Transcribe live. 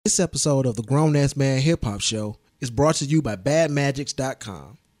This episode of the Grown Ass Man Hip Hop Show is brought to you by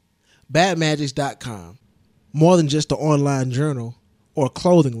BadMagics.com. BadMagics.com. More than just an online journal or a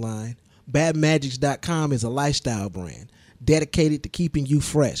clothing line, BadMagics.com is a lifestyle brand dedicated to keeping you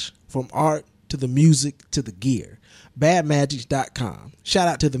fresh, from art to the music to the gear. BadMagics.com. Shout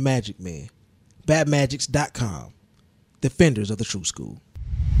out to the Magic Man. BadMagics.com. Defenders of the true school.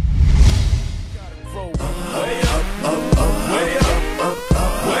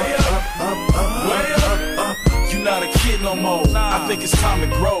 Not a kid no more. I think it's time to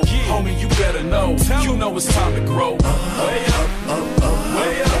grow. Homie, you better know. You know it's time to grow. Way up,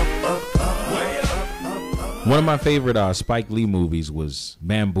 way up, way up. One of my favorite Spike Lee movies was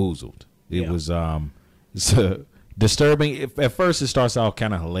Bamboozled. It was it's disturbing. At first, it starts out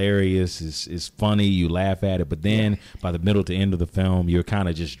kind of hilarious. It's funny. You laugh at it, but then by the middle to end of the film, you're kind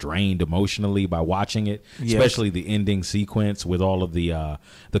of just drained emotionally by watching it. Yes. Especially the ending sequence with all of the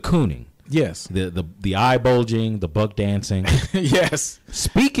cooning. Yes. The eye bulging, the buck dancing. Yes.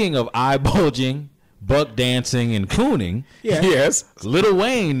 Speaking of eye bulging, buck dancing, and cooning, yes. Lil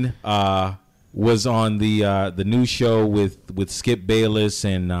Wayne was on the new show with Skip Bayless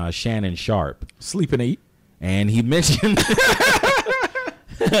and Shannon Sharp. Sleep and Eat. And he mentioned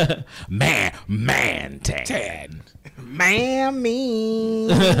Man Tad. Mammy.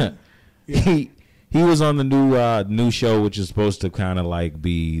 He was on the new show, which is supposed to kind of like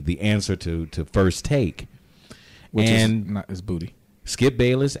be the answer to First Take, which and is not his booty. Skip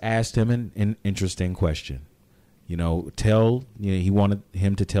Bayless asked him an interesting question. He wanted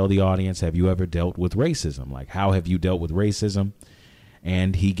him to tell the audience, have you ever dealt with racism? Like, how have you dealt with racism?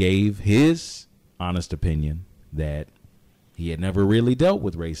 And he gave his honest opinion that he had never really dealt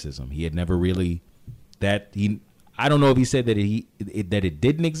with racism. He had never really I don't know if he said that it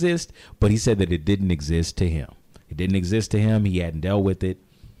didn't exist, but he said that it didn't exist to him. It didn't exist to him. He hadn't dealt with it.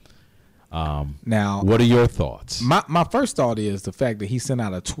 Now, what are your thoughts? My first thought is the fact that he sent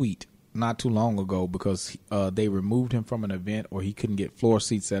out a tweet not too long ago because they removed him from an event or he couldn't get floor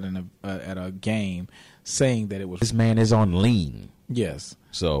seats at a game, saying that it was this man is on lean. Yes.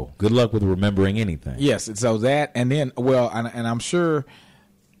 So good luck with remembering anything. Yes. So that, and then, and I'm sure,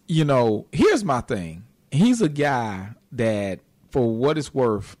 here's my thing. He's a guy that, for what it's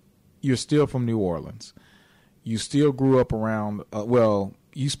worth, you're still from New Orleans. You still grew up around,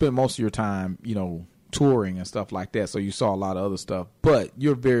 you spent most of your time, touring and stuff like that, so you saw a lot of other stuff. But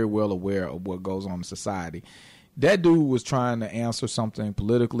you're very well aware of what goes on in society. That dude was trying to answer something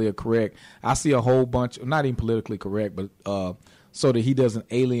politically correct. I see a whole bunch, not even politically correct, but so that he doesn't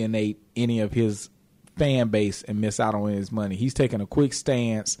alienate any of his fan base and miss out on his money. He's taking a quick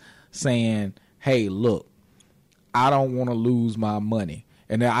stance saying, hey, look, I don't want to lose my money.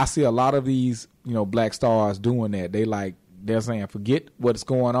 And I see a lot of these, black stars doing that. They're saying, forget what's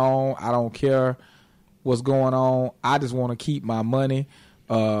going on. I don't care what's going on. I just want to keep my money.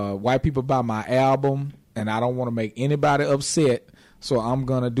 White people buy my album, and I don't want to make anybody upset, so I'm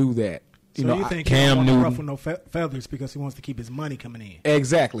going to do that. So you think Cam Newton ruffle no feathers because he wants to keep his money coming in?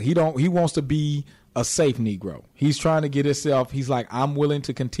 Exactly. He wants to be a safe Negro. He's trying to get himself. He's like, I'm willing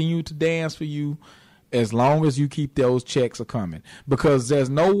to continue to dance for you as long as you keep those checks coming. Because there's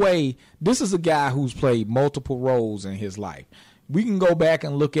no way. This is a guy who's played multiple roles in his life. We can go back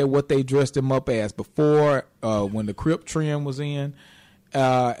and look at what they dressed him up as before, when the Crip trend was in,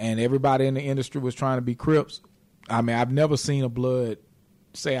 and everybody in the industry was trying to be Crips. I mean, I've never seen a blood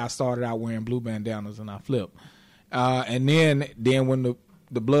say I started out wearing blue bandanas and I flipped. And then when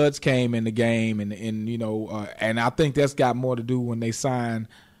the Bloods came in the game and I think that's got more to do when they signed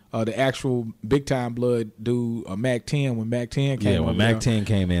the actual big time blood dude, Mac 10, when Mac 10 came in. Yeah, when Mac 10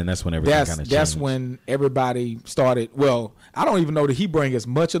 came in, that's when everything kind of changed. That's when everybody started. Well, I don't even know that he bring as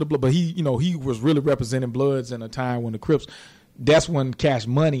much of the blood, but he was really representing Bloods in a time when the Crips. That's when Cash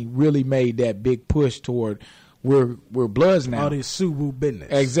Money really made that big push toward we're Bloods now. All this Subaru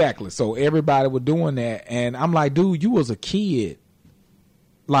business. Exactly. So everybody was doing that, and I'm like, dude, you was a kid.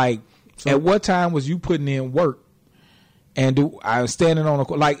 Like, at what time was you putting in work? And I was standing on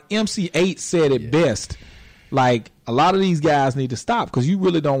like MC8 said it best. Like, a lot of these guys need to stop because you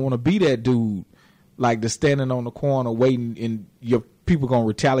really don't want to be that dude, like, the standing on the corner waiting and your people gonna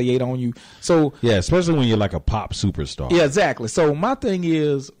retaliate on you. So yeah, especially when you're like a pop superstar. Yeah, exactly. So my thing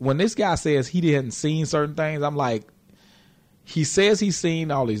is, when this guy says he hadn't seen certain things, I'm like, he says he's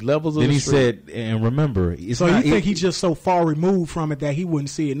seen all these levels of then the he street. said, and remember, it's so not, you think he's just so far removed from it that he wouldn't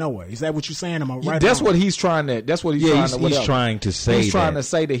see it no way? Is that what you're saying? Am I right? That's what he's trying to. That's what he's trying to. He's trying to say. He's trying to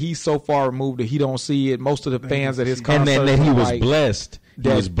say that he's so far removed that he don't see it. Most of the fans at his concert, and then that he was like, blessed. He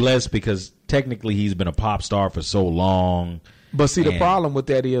was blessed because technically he's been a pop star for so long, But see, the And- problem with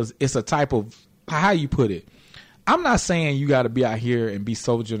that is it's a type of, how you put it. I'm not saying you got to be out here and be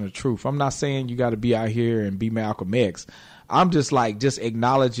soldier of the truth. I'm not saying you got to be out here and be Malcolm X. I'm just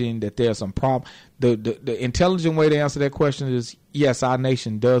acknowledging that there's some problem. The intelligent way to answer that question is yes, our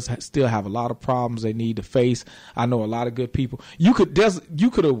nation does still have a lot of problems they need to face. I know a lot of good people. You could have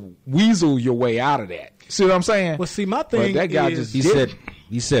weaseled your way out of that. See what I'm saying? Well, see, my But thing that guy is, just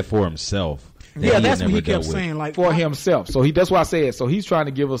he said for himself. that yeah, had that's what never he dealt kept with. saying. Like for himself. So that's why I said, so he's trying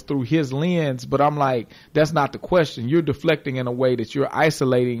to give us through his lens, but I'm like, that's not the question. You're deflecting in a way that you're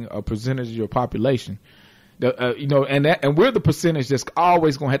isolating a percentage of your population. And we're the percentage that's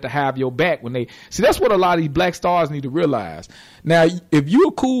always going to have your back when they see. That's what a lot of these black stars need to realize. Now, if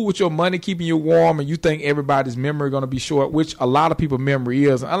you're cool with your money keeping you warm, and you think everybody's memory going to be short, which a lot of people's memory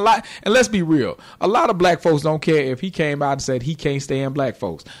is, and let's be real, a lot of black folks don't care if he came out and said he can't stand black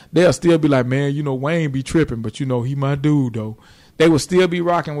folks. They'll still be like, man, Wayne be tripping, but he my dude though. They will still be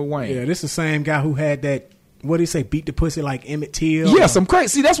rocking with Wayne. yeah, this is the same guy who had that. What did he say? Beat the pussy like Emmett Till. Yeah, some crazy.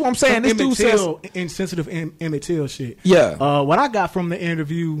 See, that's what I'm saying. This dude says, insensitive Emmett Till shit. Yeah. What I got from the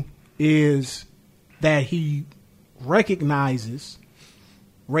interview is that he recognizes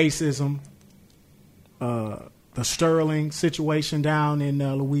racism, the Sterling situation down in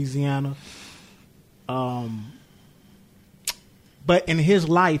Louisiana. But in his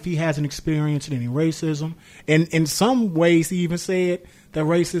life, he hasn't experienced any racism. And in some ways, he even said that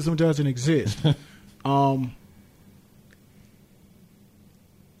racism doesn't exist.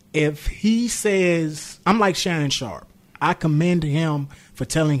 If he says, I'm like Shannon Sharp, I commend him for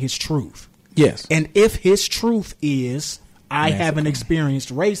telling his truth. yes. And if his truth is, I haven't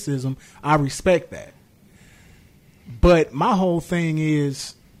experienced racism, I respect that. But my whole thing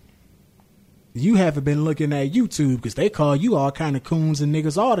is, you haven't been looking at YouTube because they call you all kind of coons and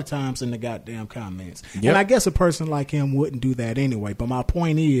niggas all the times in the goddamn comments. Yep. And I guess a person like him wouldn't do that anyway. But my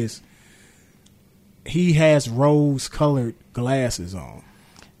point is, he has rose-colored glasses on.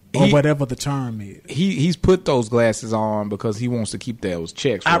 Or whatever the term is. He's put those glasses on because he wants to keep those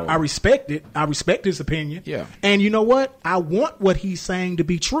checks rolling. I respect it. I respect his opinion. Yeah. And you know what? I want what he's saying to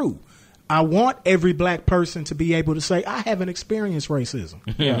be true. I want every black person to be able to say, I haven't experienced racism.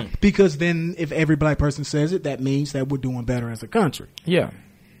 Yeah. Because then if every black person says it, that means that we're doing better as a country. Yeah.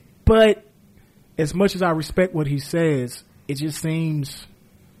 But as much as I respect what he says, it just seems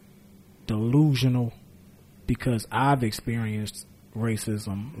delusional because I've experienced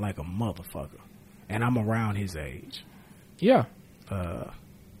racism like a motherfucker, and I'm around his age. Yeah.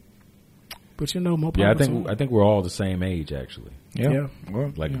 But more Yeah, power I think we're all the same age actually. Yeah.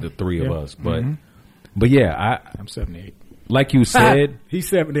 Well, Like yeah. the three of Yeah. us, but yeah, I'm 78. like you said, He's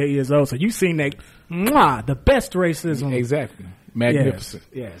 78 years old, so you've seen that. The best racism. Exactly. Magnificent.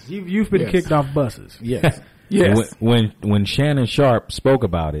 Yes. You've been Yes. kicked off buses. Yes. Yes. when Shannon Sharp spoke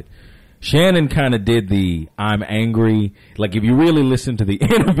about it, Shannon kind of did the I'm angry. Like if you really listen to the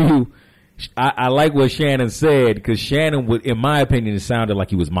interview, I like what Shannon said because Shannon would, in my opinion, it sounded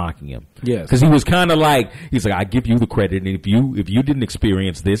like he was mocking him. Yes. Because he was kind of like, he's like, I give you the credit, and if you didn't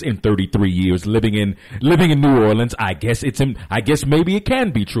experience this in 33 years living in New Orleans, I guess maybe it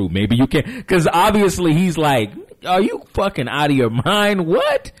can be true. Maybe you can, because obviously he's like, are you fucking out of your mind?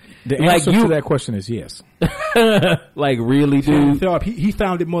 What? The like answer to that question is yes. Like really, dude? He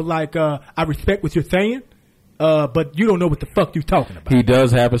found it more like, I respect what you're saying, but you don't know what the fuck you're talking about. He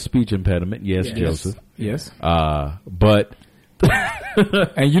does have a speech impediment, yes, Joseph. Yes. But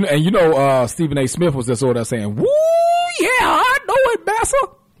and Stephen A. Smith was just over there saying, "Woo, yeah, I know it, massa."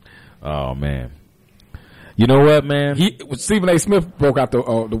 oh man, you know what, man? Stephen A. Smith broke out the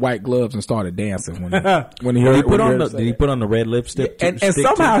white gloves and started dancing when he heard. Did he put on the red lipstick? And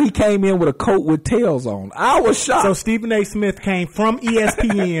somehow he came in with a coat with tails on. I was shocked. So Stephen A. Smith came from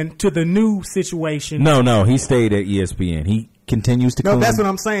ESPN to the new situation. No, he stayed at ESPN. He continues to. No, coon. that's what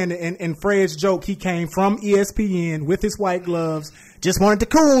I'm saying. In Fred's joke, he came from ESPN with his white gloves. Just wanted to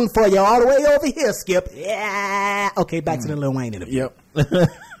coon for you all the way over here, Skip. Yeah. Okay, back to the Lil Wayne interview. Yep.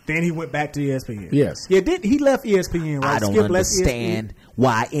 Then he went back to ESPN. Yes. Yeah, he left ESPN, right? I don't Skip left understand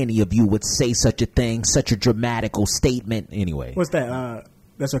why any of you would say such a thing, such a dramatical statement. Anyway, What's that?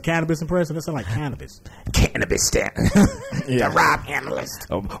 That's a cannabis impression? That sounds like cannabis. Cannabis stand. The rhyme analyst.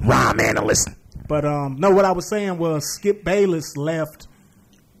 Rhyme analyst. But no, what I was saying was Skip Bayless left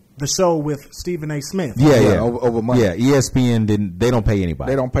the show with Stephen A. Smith. yeah, over money. Yeah, ESPN they don't pay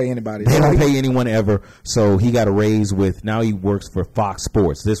anybody. They don't pay anybody. They don't pay anyone ever. So he got a raise with. Now he works for Fox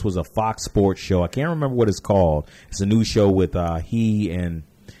Sports. This was a Fox Sports show. I can't remember what it's called. It's a new show with he and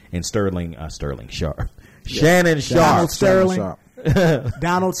Sterling Sharp. Shannon Sharp. Donald Sterling.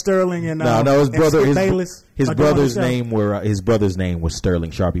 Donald Sterling and No, his and brother. Skip Bayless His are doing the brother's show? his brother's name was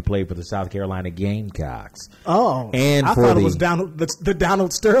Sterling Sharp. He played for the South Carolina Gamecocks. Oh, And I for thought the- it was the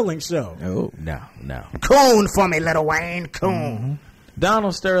Donald Sterling show. Oh, No. Coon for me, Little Wayne. Coon.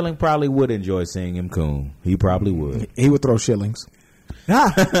 Donald Sterling probably would enjoy seeing him coon. He probably would. he would throw shillings.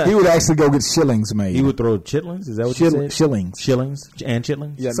 Mm-hmm. He would actually go get shillings made. He would throw chitlins. Is that what you said? Shillings. Shillings and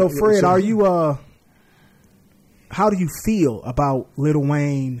chitlins. Yeah. So, Fred, are you? How do you feel about Lil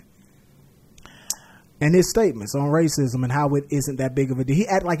Wayne and his statements on racism and how it isn't that big of a deal? He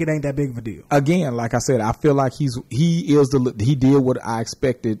act like it ain't that big of a deal. Again, like I said, I feel like he did what I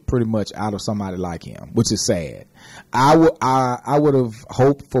expected pretty much out of somebody like him, which is sad. I would have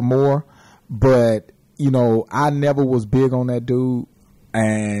hoped for more, but I never was big on that dude,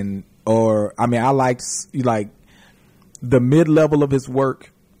 I liked like the mid level of his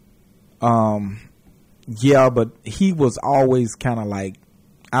work. Yeah, but he was always kind of like,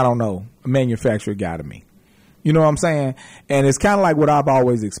 I don't know, a manufacturer guy to me. You know what I'm saying? And it's kind of like what I've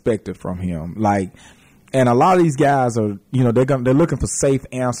always expected from him. Like, and a lot of these guys are, they're looking for safe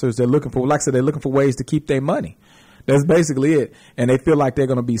answers. They're looking for, like I said, they're looking for ways to keep their money. That's basically it. And they feel like they're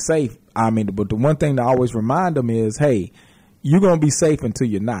going to be safe. But the one thing to always remind them is, hey, you're going to be safe until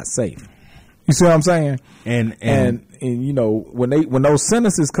you're not safe. You see what I'm saying? And when those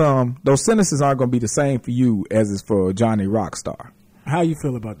sentences come, those sentences aren't going to be the same for you as it's for Johnny Rockstar. How you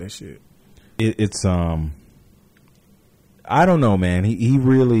feel about that shit? It's I don't know, man.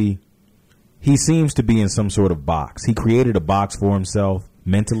 He seems to be in some sort of box. He created a box for himself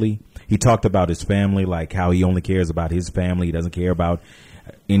mentally. He talked about his family, like how he only cares about his family. He doesn't care about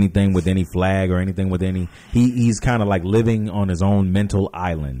anything with any flag or anything with any. He's kind of like living on his own mental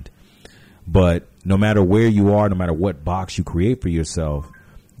island. But no matter where you are, no matter what box you create for yourself,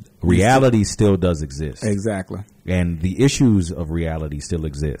 reality still does exist. Exactly. And the issues of reality still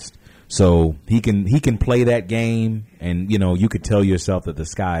exist. So he can play that game, and you could tell yourself that the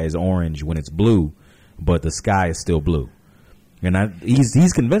sky is orange when it's blue, but the sky is still blue. And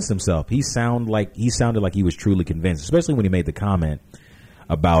he's convinced himself. He sounded like he was truly convinced, especially when he made the comment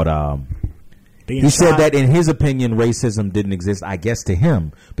about he said that in his opinion racism didn't exist, I guess, to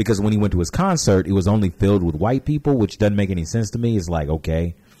him, because when he went to his concert it was only filled with white people, which doesn't make any sense to me. It's like,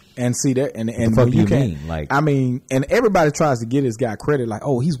 okay. And see that, and the fuck you mean? Like, and everybody tries to give this guy credit, like,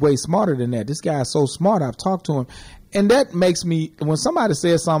 oh, he's way smarter than that. This guy is so smart. I've talked to him, and that makes me, when somebody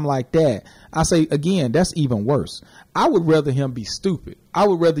says something like that, I say again, that's even worse. I would rather him be stupid. I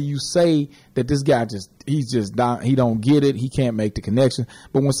would rather you say that this guy he don't get it. He can't make the connection.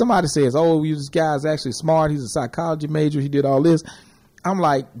 But when somebody says, oh, this guy's actually smart. He's a psychology major. He did all this. I'm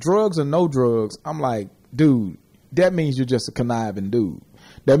like, drugs or no drugs. I'm like, dude, that means you're just a conniving dude.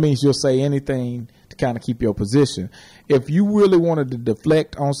 That means you'll say anything to kind of keep your position. If you really wanted to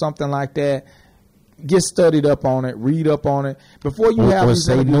deflect on something like that, get studied up on it, read up on it before you have these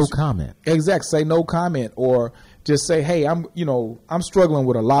say interviews. no comment. Exactly, say no comment, or just say, hey, I'm struggling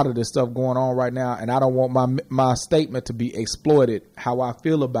with a lot of this stuff going on right now, and I don't want my statement to be exploited how I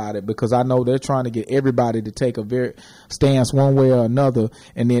feel about it, because I know they're trying to get everybody to take a very stance one way or another,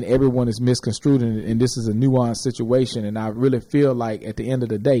 and then everyone is misconstrued, and this is a nuanced situation, and I really feel like at the end of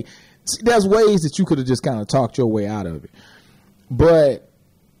the day, there's ways that you could have just kind of talked your way out of it, but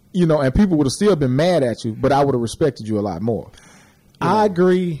and people would have still been mad at you, but I would have respected you a lot more. I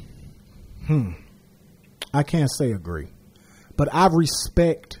agree. I can't say agree, but I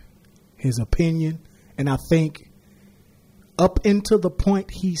respect his opinion, and I think up until the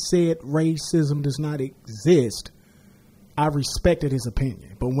point he said racism does not exist, I respected his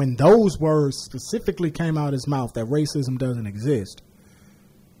opinion. But when those words specifically came out of his mouth, that racism doesn't exist,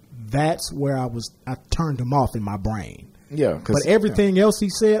 that's where I turned him off in my brain. Yeah, but everything else he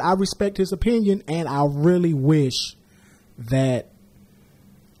said, I respect his opinion, and I really wish that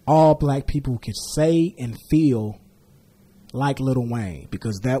all black people could say and feel like Lil Wayne,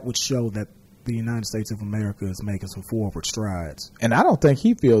 because that would show that the United States of America is making some forward strides. And I don't think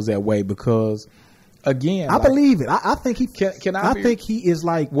he feels that way, because again, I believe it. I think he can. I think he is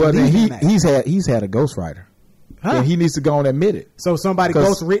like, well, then he's had a ghostwriter. Huh? And he needs to go and admit it. So somebody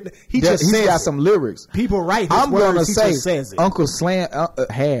goes written. He's got some lyrics. People write his I'm words. Gonna he say, just says it. Uncle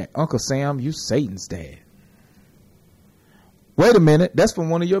Sam, you Satan's dad. Wait a minute, that's from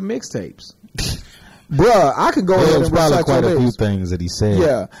one of your mixtapes, bruh. I could go ahead and probably recite quite your a few lyrics. things that he said.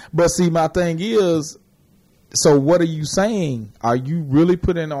 Yeah, but see, my thing is, so what are you saying? Are you really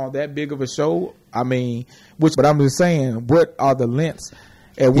putting on that big of a show? But I'm just saying, what are the lengths?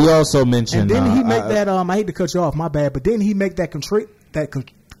 And he also mentioned, and didn't he make that? I hate to cut you off, my bad, but didn't he make that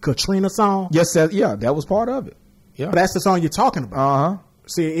Katrina song? Yes, that was part of it. Yeah. But that's the song you're talking about. Uh-huh.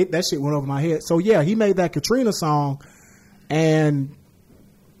 See, that shit went over my head. So yeah, he made that Katrina song, and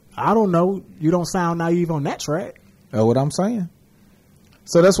I don't know. You don't sound naive on that track. That's what I'm saying.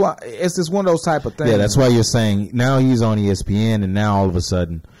 So that's why it's just one of those type of things. Yeah, that's why you're saying now he's on ESPN, and now all of a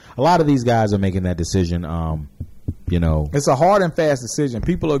sudden, a lot of these guys are making that decision. It's a hard and fast decision.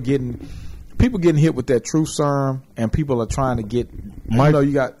 People getting hit with that truth serum, and people are trying to get.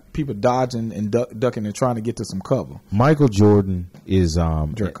 You got people dodging and ducking and trying to get to some cover. Michael Jordan is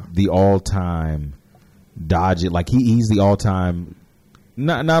the all-time dodge. Like he's the all-time.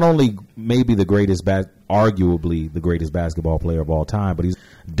 Not only maybe the greatest, arguably the greatest basketball player of all time, but he's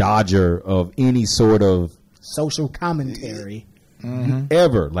dodger of any sort of social commentary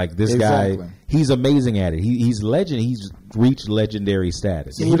ever. Like this Exactly. guy, he's amazing at it. He's legend. He's reached legendary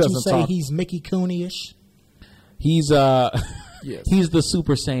status. Would you say he's Mickey Cooney-ish? He's Yes. he's the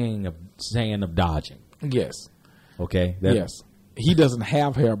Super Saiyan of dodging. Yes. Okay. Yes. He doesn't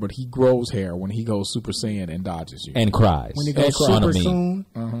have hair, but he grows hair when he goes Super Saiyan and dodges you. And cries. When he goes On a super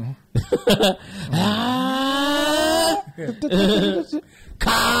meme. soon.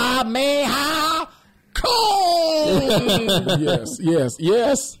 Kamehameha.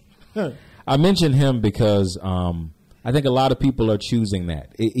 Yes. I mentioned him because I think a lot of people are choosing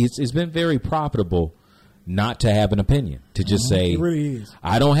that. It's been very profitable not to have an opinion, to just say, It really is.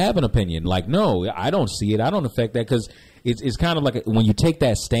 I don't have an opinion. Like, no, I don't see it. I don't affect that, because it's kind of like when you take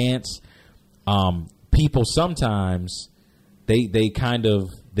that stance, people sometimes they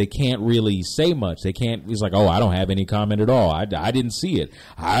can't really say much. They can't. It's like, oh, I don't have any comment at all. I didn't see it.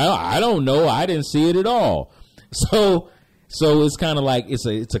 I don't know. I didn't see it at all. So it's kind of like it's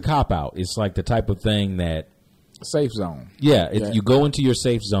a cop out. It's like the type of thing that Safe zone. Yeah. You go into your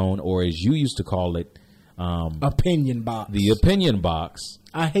safe zone, or as you used to call it, Opinion box. the opinion box.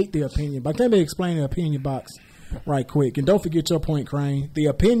 I hate the opinion box. Let me explain the opinion box right quick. And don't forget your point, Crane. The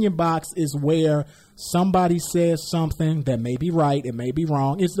opinion box is where somebody says something that may be right, it may be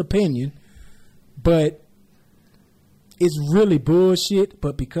wrong. It's opinion, but it's really bullshit.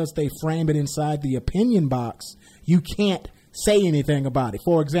 But because they frame it inside the opinion box, you can't say anything about it.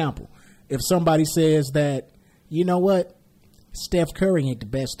 For example, if somebody says that, you know what, Steph Curry ain't the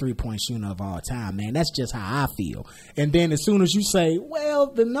best three-point shooter of all time, man. That's just how I feel. And then as soon as you say, well,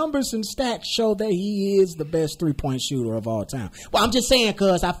 the numbers and stats show that he is the best three-point shooter of all time. Well, I'm just saying,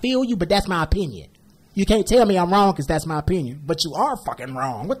 cuz I feel you, but that's my opinion. You can't tell me I'm wrong because that's my opinion. But you are fucking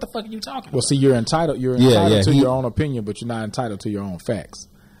wrong. What the fuck are you talking about? Well, see, you're entitled to your own opinion, but you're not entitled to your own facts.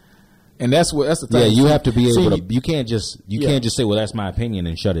 And that's the thing. Yeah, you have to be able to. You can't just say, "Well, that's my opinion,"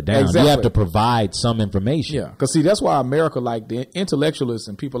 and shut it down. Exactly. You have to provide some information. Yeah, because see, that's why America, like the intellectualists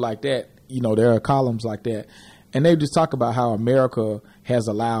and people like that, there are columns like that, and they just talk about how America has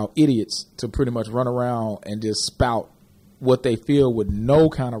allowed idiots to pretty much run around and just spout what they feel with no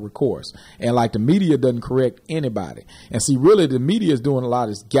kind of recourse. And like the media doesn't correct anybody. And see, really the media is doing a lot of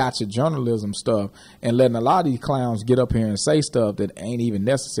this gotcha journalism stuff and letting a lot of these clowns get up here and say stuff that ain't even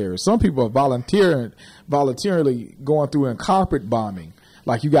necessary. Some people are voluntarily going through and carpet bombing.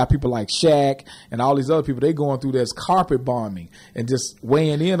 Like you got people like Shaq and all these other people, they going through this carpet bombing and just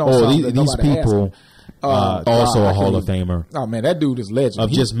weighing in on something that these nobody people also a Hall of Famer. Oh man, that dude is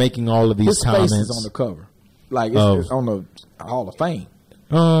legend. Just making all of these his comments. His face is on the cover. Like it's on the Hall of Fame.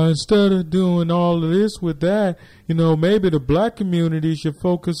 Instead of doing all of this with that, maybe the black community should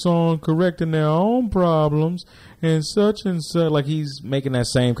focus on correcting their own problems and such and such. Like he's making that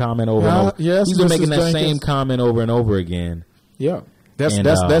same comment over and over. Yes, he's been making that same comment over and over again. Yeah,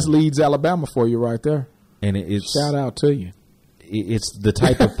 that's Leeds, Alabama for you right there. And it's shout out to you. It's the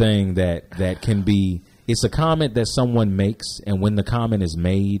type of thing that can be. It's a comment that someone makes, and when the comment is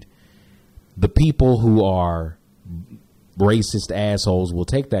made, the people who are racist assholes will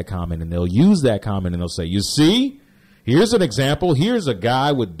take that comment and they'll use that comment and they'll say, you see, here's an example. Here's a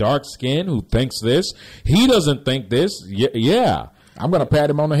guy with dark skin who thinks this. He doesn't think this. Yeah. I'm going to pat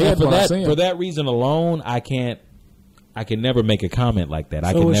him on the head for when I see him. For that reason alone, I can never make a comment like that.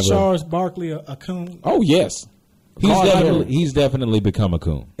 I can is never. Charles Barkley a coon? Oh, yes. He's definitely become a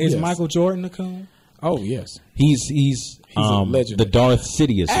coon. Is Michael Jordan a coon? Oh, yes. He's a legend. The Darth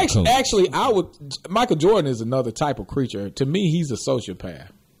Sidious. Actually, Michael Jordan is another type of creature. To me, he's a sociopath.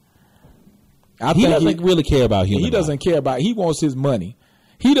 He doesn't really care about human life. He doesn't care about. He wants his money.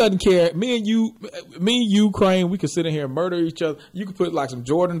 He doesn't care. Me and you, Crane, we could sit in here and murder each other. You could put like some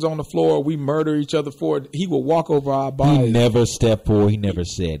Jordans on the floor. We murder each other for it. He will walk over our bodies. He never stepped forward. He never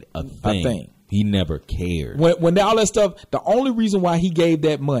said a thing. He never cared. When all that stuff, the only reason why he gave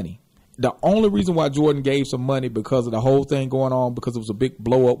that money, the only reason why Jordan gave some money because of the whole thing going on, because it was a big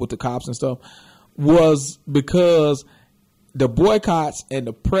blow up with the cops and stuff, was because the boycotts and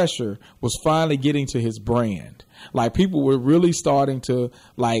the pressure was finally getting to his brand. Like, people were really starting to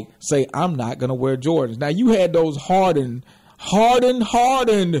like say, I'm not going to wear Jordans. Now, you had those hardened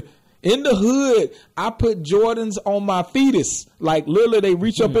in the hood. I put Jordans on my fetus. Like, literally, they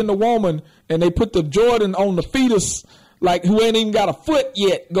reach up in the woman and they put the Jordan on the fetus, like, who ain't even got a foot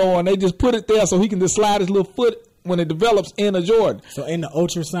yet going. They just put it there so he can just slide his little foot when it develops in a Jordan. So in the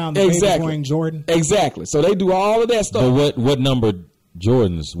ultrasound, the baby's wearing Jordan? Exactly. So they do all of that stuff. But what number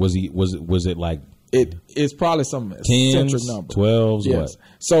Jordans was he? Was it like? It's probably some 10s, eccentric number. 12s, yes. what?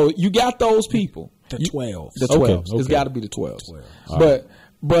 So you got those people. The 12s. The 12s. Okay. It's got to be the 12s. 12.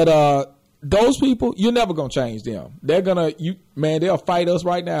 But those people, you're never gonna change them. They're gonna they'll fight us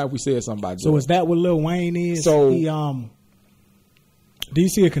right now if we said something about So is that what Lil Wayne is? So he, do you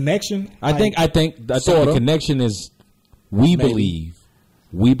see a connection? I think the connection is we believe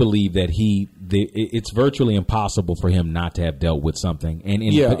that it's virtually impossible for him not to have dealt with something, and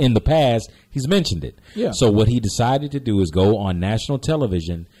in the past he's mentioned it. Yeah. So what he decided to do is go on national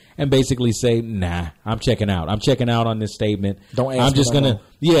television and basically say, "Nah, I'm checking out. I'm checking out on this statement. Don't ask I'm just me no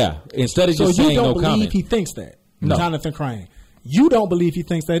gonna instead of just saying no comment." So you don't believe he thinks that? No. Jonathan Crane. You don't believe he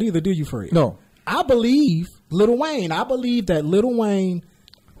thinks that either, do you, Fred? No. I believe Lil Wayne. I believe that Lil Wayne,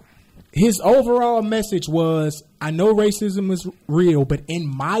 his overall message was, I know racism is real, but in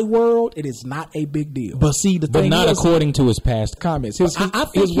my world, it is not a big deal. But see, but not according to his past comments. I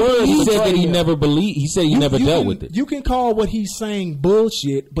think His words. He said that he never believed. He said he never dealt with it. You can call what he's saying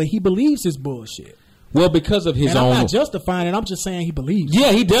bullshit, but he believes his bullshit. Well, because of his And own. I'm not justifying it. I'm just saying he believes it.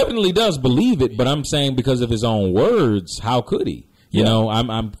 Yeah, he definitely does believe it, but I'm saying because of his own words, how could he? You know,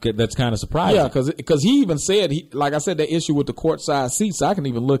 I'm that's kind of surprising. Yeah, because he even said, like I said, the issue with the courtside seats, I can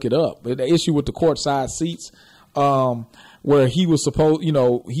even look it up. But the issue with the courtside seats, where he was supposed,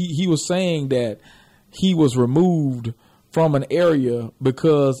 he was saying that he was removed from an area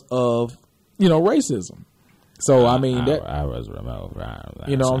because of, racism. So, I mean, I was removed.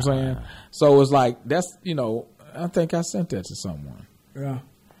 You know what I'm saying? So it's like, that's, I think I sent that to someone. Yeah.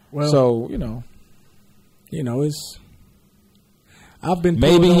 Well, so, it's. I've been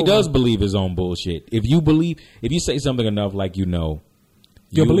maybe he over. does believe his own bullshit. If you say something enough, like you'll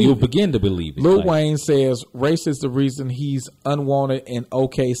begin to believe it. Lil Wayne says race is the reason he's unwanted in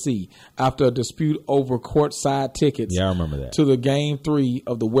OKC after a dispute over courtside tickets. Yeah, I remember that. To the Game 3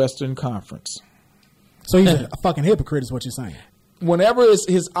 of the Western Conference. So he's a fucking hypocrite, is what you're saying. Whenever it's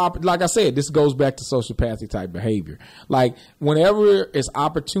like I said, this goes back to sociopathic type behavior. Like, whenever it's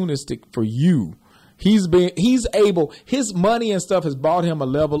opportunistic for you, his money and stuff has bought him a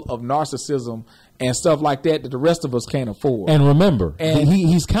level of narcissism and stuff like that the rest of us can't afford. And remember,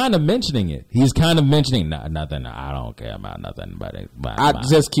 he's kind of mentioning it. He's kind of mentioning nothing. I don't care about nothing, but I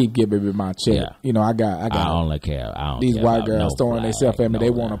just keep giving me my check. Yeah. I only care. I don't these care white about girls throwing themselves at me. They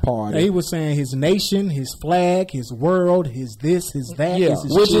want a party. He was saying his nation, his flag, his world, his this, his that. Yeah,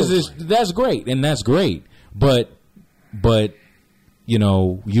 that's great, and that's great. But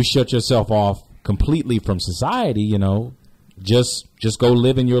you shut yourself off completely from society. Just go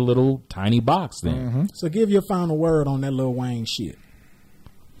live in your little tiny box then. Mm-hmm. So give your final word on that Lil Wayne shit.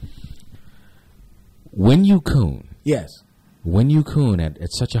 When you coon. Yes. When you coon at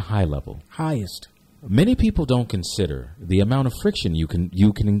such a high level. Highest. Many people don't consider the amount of friction you can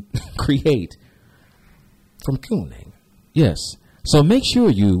create from cooning. Yes. So make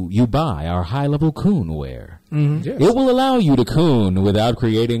sure you buy our high-level coon wear. Mm-hmm. Yes. It will allow you to coon without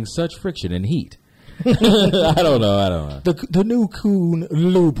creating such friction and heat. I don't know. The new Coon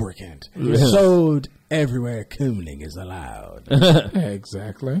lubricant sold everywhere cooning is allowed.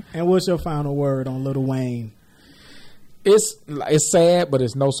 Exactly. And what's your final word on Lil Wayne? It's sad, but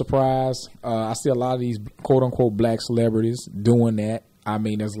it's no surprise. I see a lot of these quote unquote black celebrities doing that. I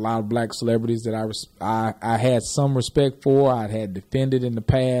mean, there's a lot of black celebrities that I had some respect for. I had defended in the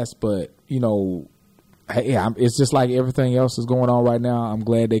past, but it's just like everything else is going on right now. I'm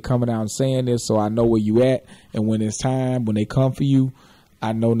glad they're coming out and saying this, so I know where you at. And when it's time, when they come for you,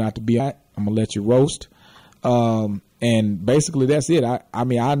 I know not to be at. I'm gonna let you roast. And basically that's it. I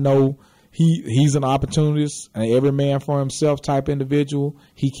mean, I know he's an opportunist, and every man for himself type individual.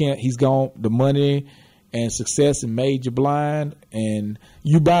 He's gone the money and success and made you blind, and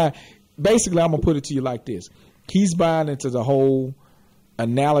you buy. Basically, I'm gonna put it to you like this: he's buying into the whole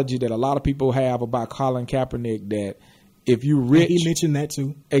analogy that a lot of people have about Colin Kaepernick, that if you rich, he mentioned that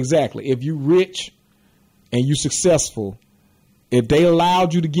too. Exactly. If you rich and you successful, if they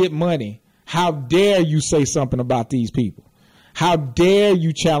allowed you to get money, how dare you say something about these people? How dare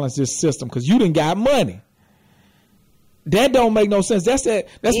you challenge this system? Because you done got money. That don't make no sense. That's one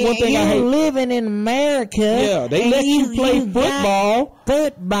thing I hate. You're living in America. Yeah, they let you play football.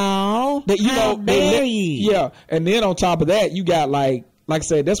 Football. That, How dare you? Yeah, and then on top of that, you got like I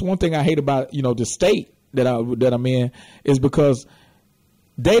said, that's one thing I hate about the state that I'm in, is because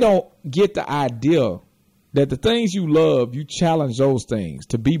they don't get the idea that the things you love, you challenge those things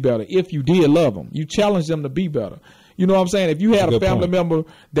to be better. If you did love them, you challenge them to be better. You know what I'm saying? If you had a family member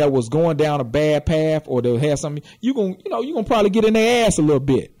that was going down a bad path, or they had something, you're gonna probably get in their ass a little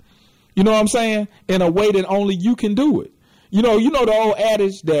bit. You know what I'm saying? In a way that only you can do it. You know the old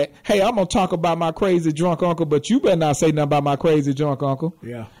adage that, hey, I'm gonna talk about my crazy drunk uncle, but you better not say nothing about my crazy drunk uncle.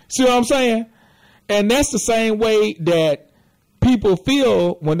 Yeah. See what I'm saying? And that's the same way that people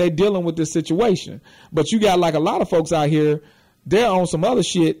feel when they're dealing with this situation. But you got like a lot of folks out here, they're on some other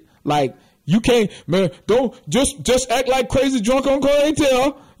shit. Like, you can't, man, don't just act like crazy drunk Uncle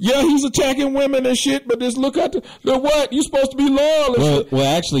A-Tell. Yeah, he's attacking women and shit, but just look at the what? You're supposed to be loyal.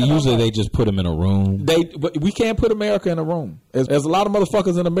 Well, actually, usually they just put him in a room. But we can't put America in a room. There's a lot of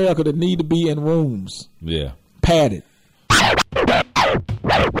motherfuckers in America that need to be in rooms. Yeah. Padded.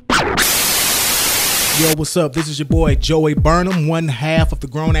 Yo, what's up? This is your boy Joey Burnham, one half of the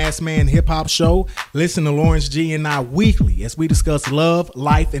Grown Ass Man Hip Hop Show. Listen to Lawrence G and I weekly as we discuss love,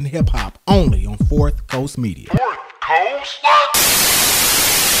 life, and hip hop only on Fourth Coast Media. Fourth Coast?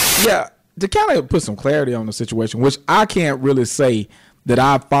 Yeah, to kind of put some clarity on the situation, which I can't really say that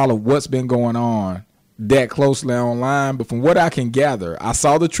I follow what's been going on that closely online, but from what I can gather, I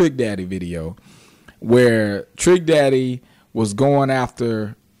saw the Trick Daddy video where Trick Daddy was going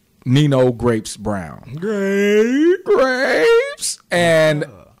after Nino Grapes Brown. Grapes. And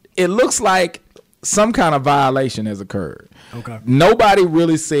it looks like some kind of violation has occurred. Okay. Nobody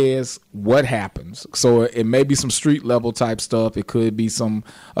really says what happens. So it may be some street level type stuff. It could be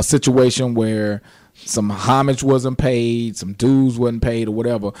a situation where some homage wasn't paid, some dues wasn't paid, or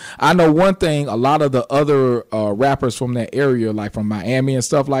whatever. I know one thing, a lot of the other rappers from that area, like from Miami and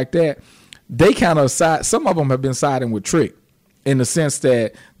stuff like that, they kind of some of them have been siding with Trick, in the sense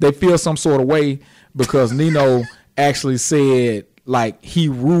that they feel some sort of way because Nino actually said like he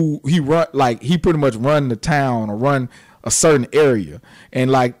pretty much run the town or run a certain area, and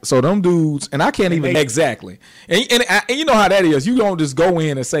like so them dudes, and I can't even exactly, and you know how that is. You don't just go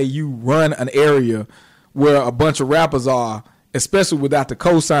in and say you run an area where a bunch of rappers are, especially without the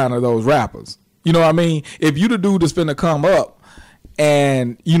cosign of those rappers. You know what I mean? If you the dude that's finna come up,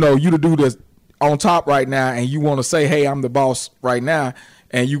 and you the dude that's on top right now, and you want to say, hey, I'm the boss right now,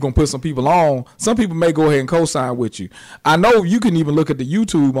 and you're going to put some people on, some people may go ahead and co-sign with you. I know you can even look at the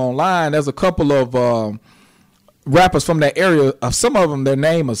YouTube online. There's a couple of rappers from that area. Some of them, their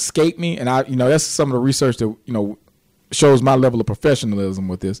name escaped me, and that's some of the research that, shows my level of professionalism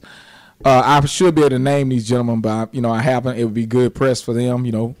with this. I should be able to name these gentlemen, but, I haven't. It would be good press for them,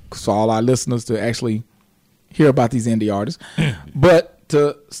 for all our listeners to actually hear about these indie artists. But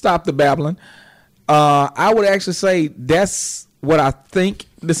to stop the babbling, I would actually say that's what I think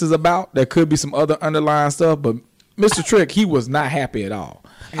this is about. There could be some other underlying stuff, but Mr. Trick, he was not happy at all.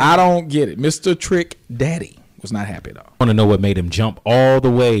 I don't get it. Mr. Trick Daddy was not happy at all. I want to know what made him jump all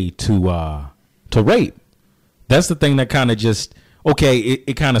the way to rape. That's the thing that kind of just,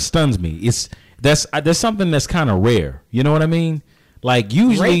 it kind of stuns me. There's something that's kind of rare. You know what I mean? Like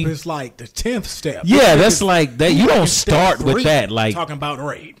usually, rape is like the 10th step. Yeah, that's like that. You don't start with that. Like talking about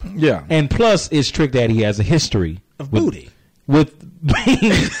rape. Yeah, and plus, it's Trick Daddy. He has a history of booty with he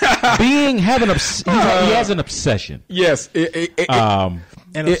has an obsession. Yes, an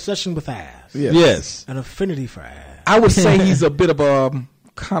obsession with ass. Yes, an affinity for ass. I would say he's a bit of a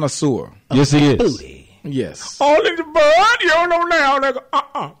connoisseur. Yes, he is. Booty. Yes. All in the bud. You don't know now,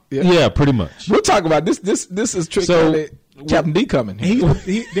 nigga. Yeah, pretty much. We'll talk about this. This is Trick Daddy. Captain D coming.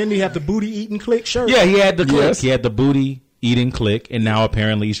 Didn't he have the booty eating click shirt? Yeah, he had the click. Yes. He had the booty eating click, and now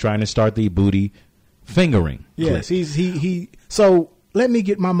apparently he's trying to start the booty fingering. Yes, click. he. So let me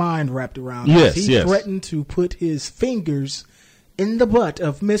get my mind wrapped around this. He threatened to put his fingers in the butt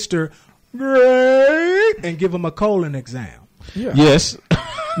of Mr. Great and give him a colon exam. Yeah. Yes.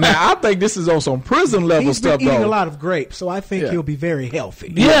 Now I think this is on some prison level stuff. He's been eating a lot of grapes, so I think he'll be very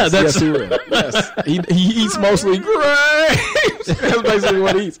healthy. Yeah, yes, he will. Yes, he eats mostly grapes. That's basically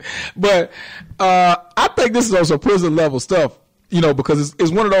what he eats. But I think this is on some prison level stuff. Because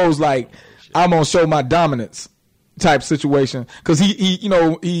it's one of those like I'm gonna show my dominance type situation. Because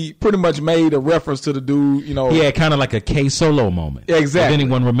he pretty much made a reference to the dude. Yeah, kind of like a K Solo moment. Exactly. If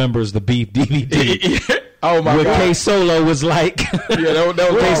anyone remembers the Beef DVD. Oh my God! K Solo was like, that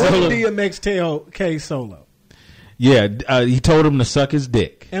was DMX tell K Solo. Yeah, he told him to suck his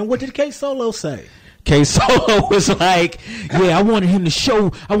dick. And what did K Solo say? K Solo was like, yeah, I wanted him to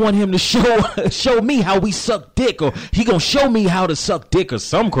show me how we suck dick, or he gonna show me how to suck dick, or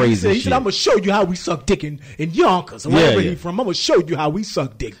some crazy He shit. said, I'm gonna show you how we suck dick in Yonkers, or Yeah, wherever yeah. he from. I'm gonna show you how we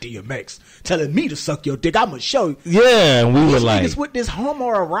suck dick, DMX. Telling me to suck your dick. I'm gonna show you. Yeah, and we were These like, niggas with this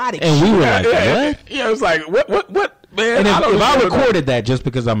homoerotic and shit. we were like, what? Yeah, it was like, what, man? And if I don't know. recorded that just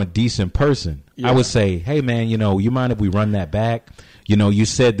because I'm a decent person, I would say, hey, man, you mind if we run that back? You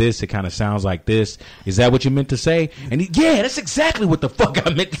said this. It kind of sounds like this. Is that what you meant to say? And yeah, that's exactly what the fuck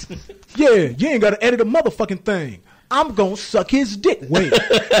I meant. Yeah, you ain't gotta edit a motherfucking thing. I'm gonna suck his dick. Wait.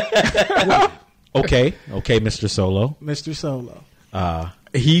 Okay, Mr. Solo. Mr. Solo.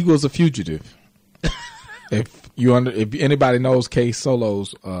 He was a fugitive. if anybody knows K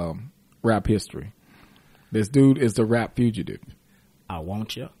Solo's rap history, this dude is the rap fugitive. I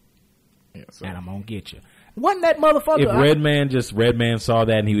want you, Yeah, so. and I'm gonna get you. Wasn't that motherfucker? If Redman saw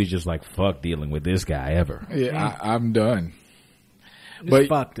that and he was just like, fuck dealing with this guy ever. Yeah, I'm done. It's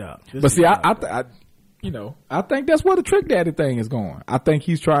fucked up. But see, I think that's where the Trick Daddy thing is going. I think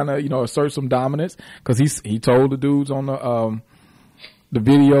he's trying to, assert some dominance because he told the dudes on the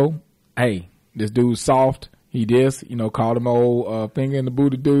video, hey, this dude's soft. He called him old finger in the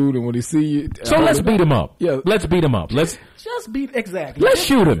booty dude, and when he see you, So let's beat him up. Yeah. Let's beat him up. Let's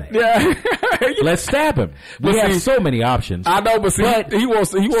shoot him. Yeah, Let's stab him. We have so many options. I know, but see, But he wants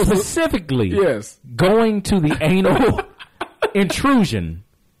specifically, yes. going to the anal intrusion.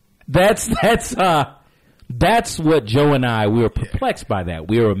 That's what Joe and I, we were perplexed by that.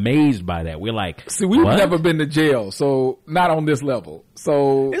 We were amazed by that. We're like, See, we've what? never been to jail, so not on this level.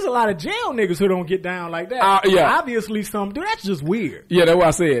 So There's a lot of jail niggas who don't get down like that. Yeah. Obviously, some do. That's just weird. yeah, that's what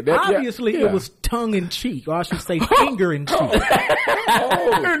I said. Obviously, yeah. it was tongue in cheek, or I should say finger in cheek. You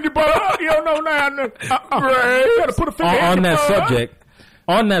don't know now. You gotta put a finger in on your that butt. subject.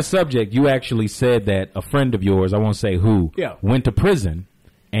 On that subject, you actually said that a friend of yours, I won't say who, Yeah. went to prison,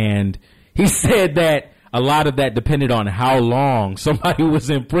 and he said that a lot of that depended on how long somebody was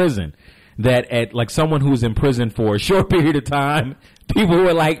in prison. That at like someone who was in prison for a short period of time, people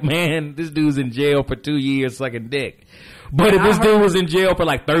were like, man, this dude's in jail for 2 years sucking dick. But if this dude was in jail for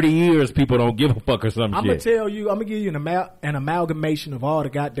like 30 years, people don't give a fuck or some I'm shit. gonna give you an amalgamation of all the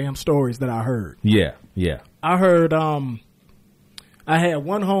goddamn stories that I heard. Yeah. I heard I had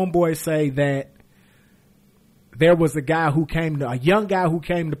one homeboy say that there was a young guy who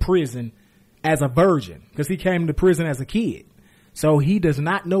came to prison as a virgin, because he came to prison as a kid. So he does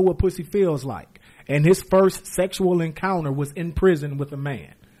not know what pussy feels like. And his first sexual encounter was in prison with a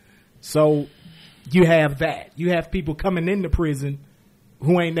man. So you have that. You have people coming into prison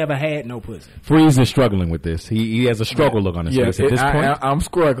who ain't never had no pussy. Freeze is struggling with this. He has a struggle look on his face at this point. I'm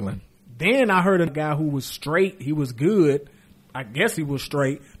struggling. Then I heard a guy who was straight. He was good. I guess he was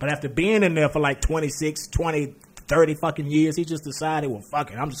straight. But after being in there for like 26, 20, 30 fucking years, he just decided, well,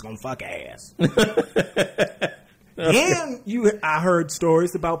 fuck it, I'm just gonna fuck ass. Then I heard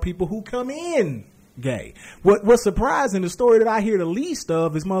stories about people who come in gay. What's surprising, the story that I hear the least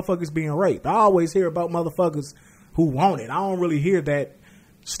of is motherfuckers being raped. I always hear about motherfuckers who want it. I don't really hear that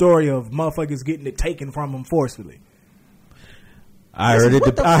story of motherfuckers getting it taken from them forcefully. I heard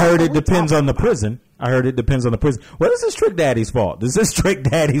it depends on the prison. Well, this is Trick Daddy's fault. This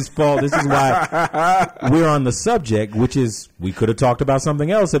is why we're on the subject, which is we could have talked about something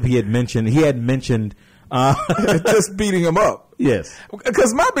else if he had mentioned Just beating him up. Yes.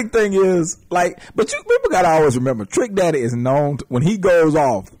 Because my big thing is, people got to always remember, Trick Daddy is known when he goes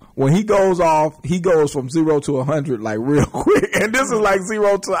off, he goes from 0 to 100 like real quick. And this is like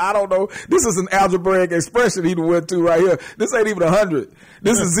 0 to, I don't know, this is an algebraic expression he went to right here. This ain't even 100.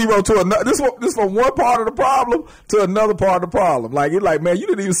 This is 0 to another. This from one part of the problem to another part of the problem. Like, you're like, man, you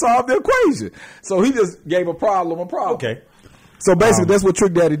didn't even solve the equation. So he just gave a problem. Okay. So basically, that's what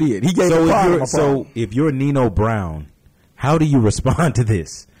Trick Daddy did. He gave a problem. So if you're Nino Brown, how do you respond to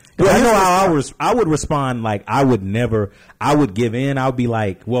this? Yeah, I know how I would respond. Like I would give in. I would be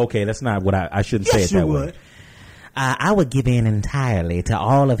like, well, okay, that's not what I shouldn't say it that way. I would give in entirely to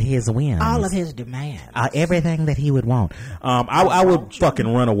all of his whims. All of his demands. Everything that he would want. I would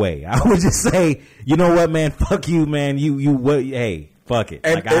fucking run away. I would just say, you know what, man, fuck you, man. Hey, fuck it.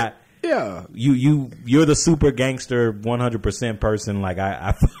 Yeah. You're the super gangster 100% person. Like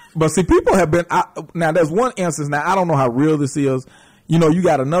But see, people have been, now there's one instance, now I don't know how real this is. You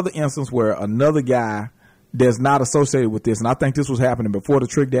got another instance where another guy that's not associated with this, and I think this was happening before the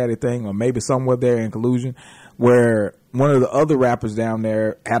Trick Daddy thing, or maybe somewhere there in collusion, where one of the other rappers down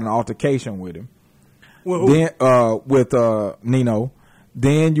there had an altercation with him. Well, Then, with Nino.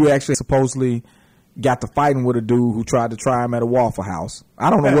 Then you actually supposedly, got to fighting with a dude who tried to try him at a Waffle House. I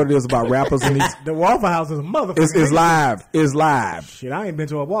don't know what it is about rappers and these. The Waffle House is a motherfucker. It's live. It's live. Shit, I ain't been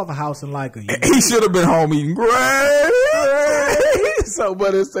to a Waffle House in like a year. He should have been home eating great. So,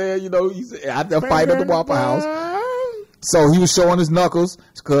 but it said, he's at the fight at the Waffle House. So he was showing his knuckles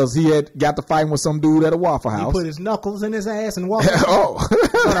because he had got to fighting with some dude at a Waffle House. He put his knuckles in his ass and walked.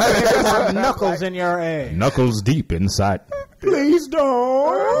 Knuckles in your ass. Knuckles deep inside. Please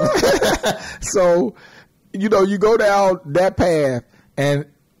don't. So, you go down that path and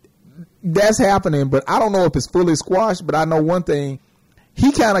that's happening, but I don't know if it's fully squashed, but I know one thing.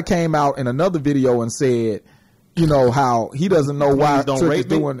 He kind of came out in another video and said, how he doesn't know why Trick is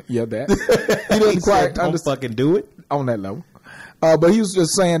doing. Yeah, that. He doesn't quite understand. Fucking do it on that level. But he was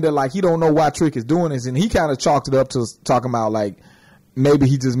just saying that, like, he don't know why Trick is doing this, and he kind of chalked it up to talking about, like, maybe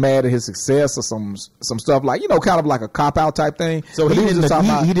he just mad at his success or some stuff, like, kind of like a cop-out type thing. So he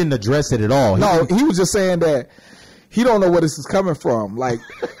didn't address it at all. He was just saying that he don't know where this is coming from. Like,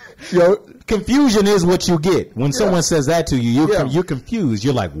 confusion is what you get. When someone says that to you, you're confused.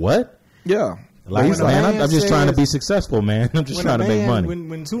 You're like, what? Yeah. Like, I'm just trying to be successful, man. I'm just trying to make money.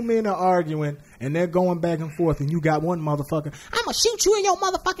 When two men are arguing and they're going back and forth and you got one motherfucker, I'm going to shoot you in your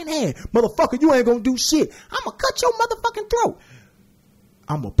motherfucking head. Motherfucker, you ain't going to do shit. I'm going to cut your motherfucking throat.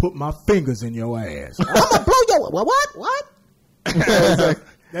 I'm going to put my fingers in your ass. I'm going to blow your... What?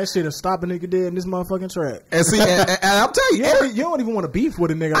 That shit will stop a nigga dead in this motherfucking track. And see, and I'm telling you, you don't even want to beef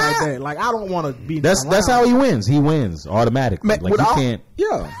with a nigga like that. Like, I don't want to be... That's how he wins. He wins automatically. Man, like, you can't...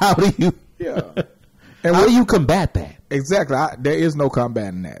 Yeah. How do you... Yeah. And where do you combat that? Exactly. There is no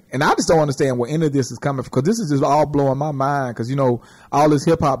combating that. And I just don't understand where any of this is coming from, because this is just all blowing my mind, because, all this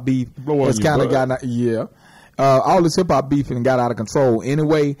hip-hop beef has kind of gotten... Yeah. All this hip-hop beef and got out of control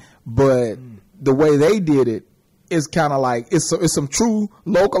anyway, but the way they did it is kind of like... It's some true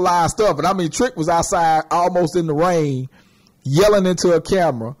localized stuff. And I mean, Trick was outside almost in the rain, yelling into a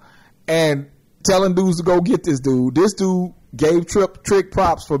camera and telling dudes to go get this dude. This dude gave Trick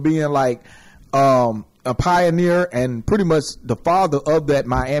props for being like a pioneer and pretty much the father of that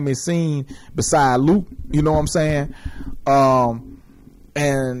Miami scene beside Luke. You know what I'm saying?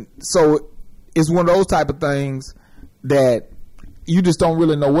 And so it's one of those type of things that you just don't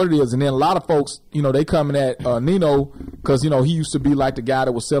really know what it is. And then a lot of folks, they coming at Nino because, he used to be like the guy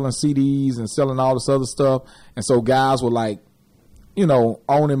that was selling CDs and selling all this other stuff. And so guys were like,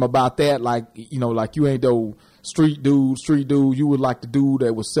 on him about that. Like, like you ain't no street dude. You were like the dude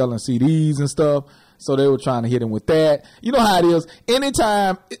that was selling CDs and stuff. So they were trying to hit him with that. You know how it is.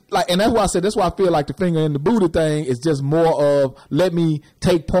 Anytime, and that's why I feel like the finger in the booty thing is just more of, let me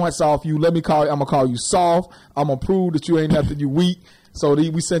take points off you. I'm going to call you soft. I'm going to prove that you ain't nothing, you weak. So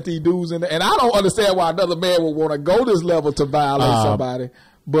we sent these dudes in there. And I don't understand why another man would want to go this level to violate somebody.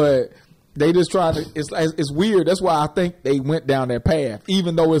 But they just try to, it's weird. That's why I think they went down that path,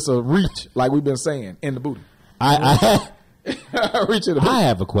 even though it's a reach, like we've been saying, in the booty. I reach in the booty. I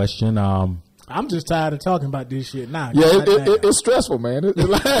have a question. I'm just tired of talking about this shit now. Yeah, it's stressful, man.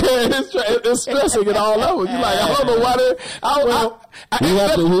 It's stressing at all levels. You like, I don't know why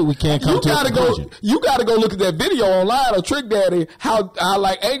we can't come to a conclusion. You got to go look at that video online of Trick Daddy. How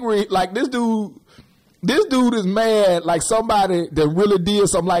like angry, like this dude. This dude is mad, like somebody that really did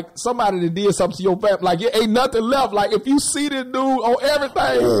something, like somebody that did something to your family. Like, it ain't nothing left. Like, if you see this dude on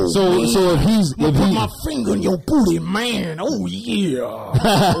everything. So if put my finger in your booty, man. Oh,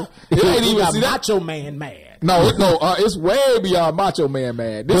 yeah. It ain't even see that. Macho Man mad. No, it's way beyond Macho Man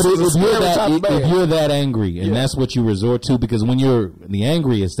mad. This is if you're that angry, and that's what you resort to, because when you're the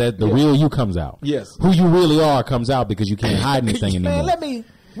angriest, that the real you comes out. Yes. Who you really are comes out, because you can't hide anything anymore. Man,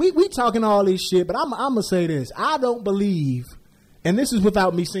 we talking all this shit, but I'm gonna say this. I don't believe, and this is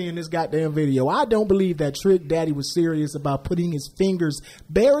without me seeing this goddamn video, I don't believe that Trick Daddy was serious about putting his fingers,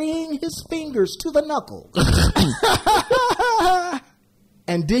 burying his fingers to the knuckle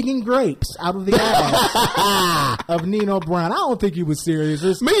and digging grapes out of the ass of Nino Brown. I don't think he was serious.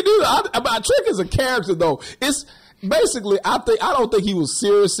 Me dude, Trick is a character though. It's basically, I don't think he was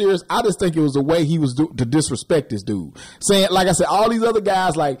serious. I just think it was the way he was to disrespect this dude. Saying, like I said, all these other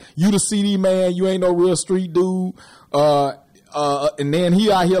guys, like, you the CD man, you ain't no real street dude. And then he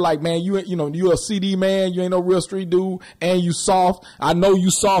out here like, man, you a CD man, you ain't no real street dude, and you soft. I know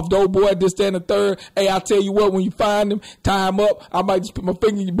you soft, though, boy, this, that, and the third. Hey, I tell you what, when you find him, tie him up. I might just put my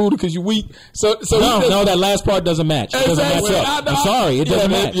finger in your booty because you're weak. So no, that last part doesn't match. It doesn't match up. I'm sorry, it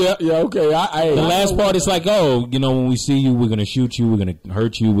doesn't match. Yeah, okay. The last part is like, when we see you, we're gonna shoot you, we're gonna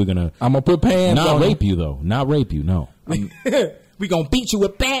hurt you, I'm gonna put pants on you. Not rape you, though. Not rape you, no. We gonna beat you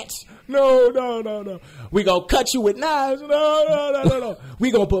with bats? No. We gonna cut you with knives? No. We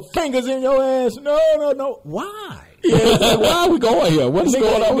gonna put fingers in your ass? No. Why? Yeah, it's like, why are we going here? What's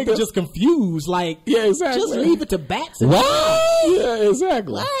going on? Nigga just confused. Like, yeah, exactly. Just leave it to bats. What? Yeah,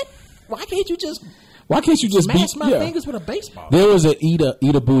 exactly. What? Why can't you just smash my fingers with a baseball? There was an eat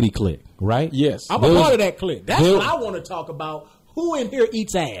a booty clique, right? Yes. I'm a part of that clique. That's what I want to talk about. Who in here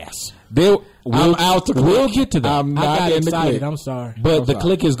eats ass? We'll get to that. I'm not I got in the excited. clique. I'm sorry. But the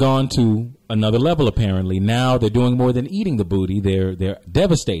clique has gone to another level. Apparently, now they're doing more than eating the booty. They're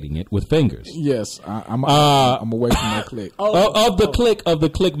devastating it with fingers. Yes, I'm away from that clique. Of the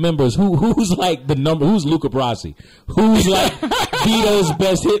clique members, who's like the number? Who's Luca Brasi? Who's like Vito's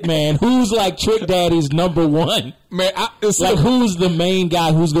best hitman? Who's like Trick Daddy's number one? Man, who's the main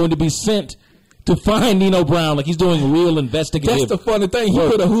guy who's going to be sent to find Nino Brown? Like, he's doing real investigative. That's the funny thing. He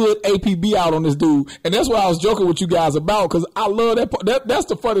put a hood APB out on this dude, and that's what I was joking with you guys about, because I love that part. That's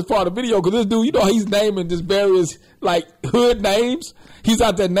the funniest part of the video, because this dude, you know, he's naming just various like hood names. He's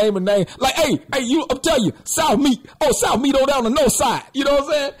out there naming names. Like, hey, I'm telling you, South Meat. Oh, South Meat on down the north side. You know what I'm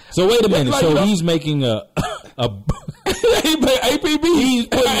saying? So wait a minute. Like, so he's making a he made APB. He's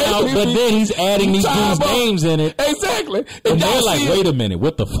putting out, but then he's adding these dudes' names in it. Exactly. And they're like, wait a minute,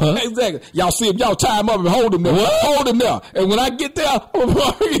 what the fuck? Exactly. Y'all see him, y'all tie him up and hold him there. What? Hold him there. And when I get there, I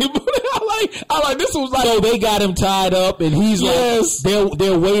like this was like. So they got him tied up, and he's like,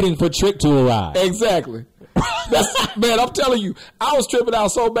 they're waiting for Trick to arrive. Exactly. Man, I'm telling you, I was tripping out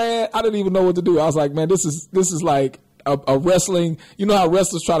so bad, I didn't even know what to do. I was like, man, this is like a wrestling. You know how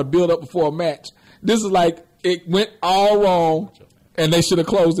wrestlers try to build up before a match? This is like, it went all wrong, and they should have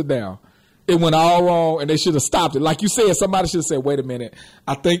closed it down. It went all wrong, and they should have stopped it. Like you said, somebody should have said, wait a minute,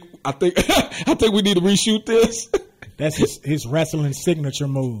 I think I think we need to reshoot this. That's his wrestling signature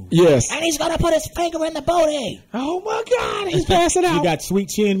move. Yes. And he's gonna put his finger in the booty. Oh my God, he's passing out. You got Sweet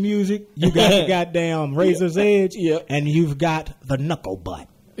Chin music. You got the goddamn Razor's Edge. Yeah. And you've got the knuckle butt.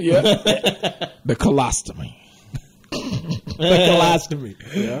 Yeah. The colostomy. The colostomy.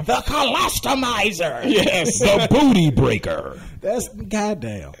 Yeah. The colostomizer. Yes. The booty breaker. That's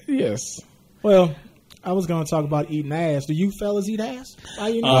goddamn. Yes. Well, I was going to talk about eating ass. Do you fellas eat ass?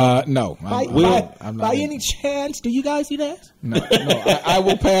 No. By any chance, do you guys eat ass? No. I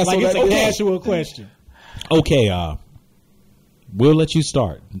will pass like on it's that. a casual question. Okay, we'll let you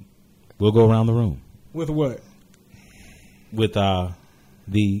start. We'll go around the room With what? with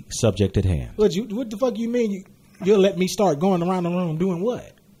the subject at hand. What the fuck you mean? You'll let me start going around the room doing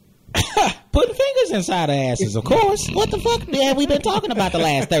what? Putting fingers inside of asses, of course. What the fuck have we been talking about the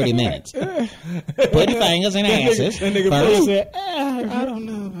last 30 minutes? Putting fingers in asses. That nigga first said, I don't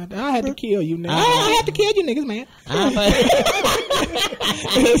know. I had to kill you, nigga. I have to kill you niggas, man.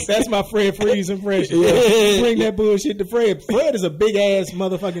 That's my Fred Freeze impression. Bring that bullshit to Fred. Fred is a big ass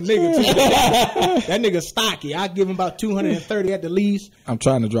motherfucking nigga too. That nigga stocky. I give him about 230 at the least. I'm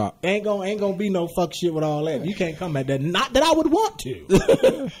trying to drop. Ain't gonna be no fuck shit with all that. You can't come at that. Not that I would want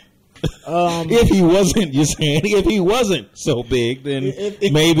to. If he wasn't, you're saying, if he wasn't so big, then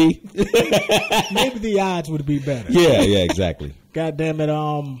maybe. Maybe the odds would be better. Yeah, exactly. God damn it.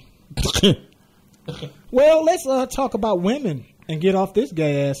 Well, let's talk about women and get off this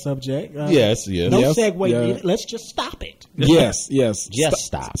gay ass subject. Yes. No segue. Yeah. Let's just stop it. Yes. Just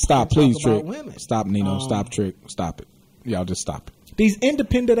stop. Stop, please, Talk about Trick. women. Stop, Nino. Stop, Trick. Stop it. Y'all just stop it. These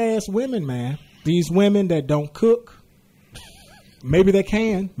independent ass women, man. These women that don't cook. Maybe they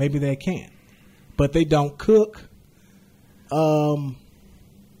can, maybe they can't, but they don't cook. Let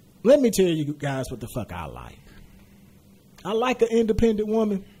me tell you guys what the fuck I like. I like an independent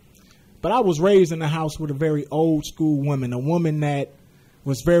woman, but I was raised in a house with a very old school woman, a woman that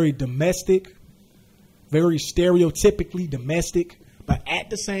was very domestic, very stereotypically domestic, but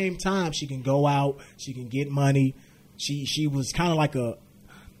at the same time she can go out, she can get money. She was kind of like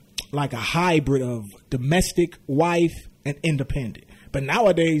a hybrid of domestic wife and independent. But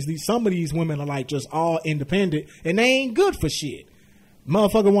nowadays, some of these women are like just all independent, and they ain't good for shit.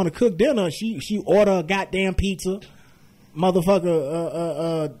 Motherfucker want to cook dinner, she order a goddamn pizza.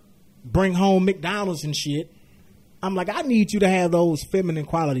 Motherfucker bring home McDonald's and shit. I'm like, I need you to have those feminine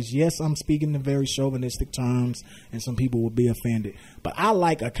qualities. Yes, I'm speaking in very chauvinistic terms, and some people will be offended. But I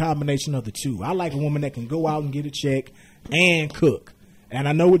like a combination of the two. I like a woman that can go out and get a check and cook. And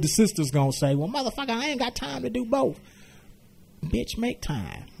I know what the sister's gonna say. Well, motherfucker, I ain't got time to do both. Bitch, make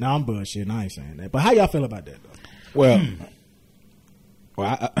time. No, I'm bullshitting. I ain't saying that. But how y'all feel about that, though? Well,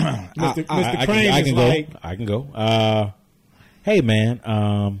 Mr. Crane is like... I can go. Hey,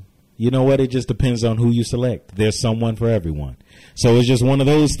 man, you know what? It just depends on who you select. There's someone for everyone. So it's just one of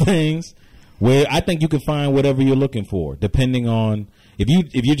those things where I think you can find whatever you're looking for, depending on if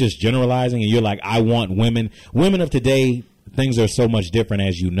you're just generalizing and you're like, I want women of today. Things are so much different,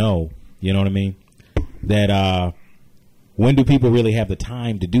 as you know what I mean, that when do people really have the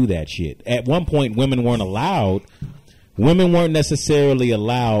time to do that shit? At one point, women weren't necessarily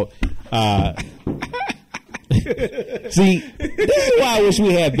allowed. See, this is why I wish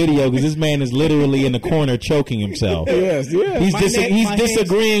we had video, because this man is literally in the corner choking himself. Yes. He's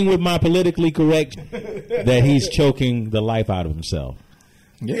disagreeing with my politically correct that he's choking the life out of himself.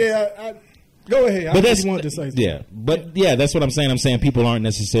 Yeah, go ahead. But that's wanted to say something. That's what I'm saying. I'm saying people aren't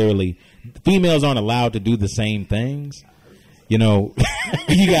necessarily, females aren't allowed to do the same things. You know,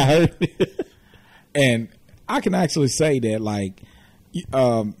 you got hurt, and I can actually say that, like,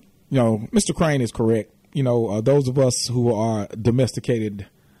 Mr. Crane is correct. Those of us who are domesticated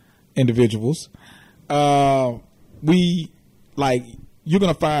individuals, you're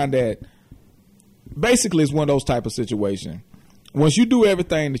gonna find that basically it's one of those type of situations. Once you do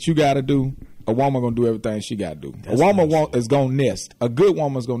everything that you got to do, a woman gonna do everything she got to do. That's a woman is gonna nest. A good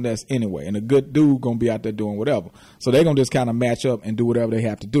woman's gonna nest anyway, and a good dude gonna be out there doing whatever. So they're gonna just kind of match up and do whatever they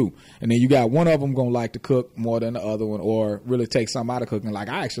have to do. And then you got one of them gonna like to cook more than the other one, or really take something out of cooking. Like,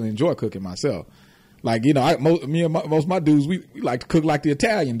 I actually enjoy cooking myself. Like, most of my dudes, we like to cook like the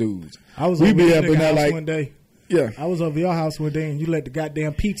Italian dudes. I was over your house like, one day. Yeah, I was over your house one day, and you let the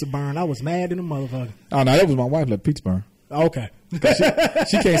goddamn pizza burn. I was mad in the motherfucker. Oh no, that was my wife let pizza burn. Okay. She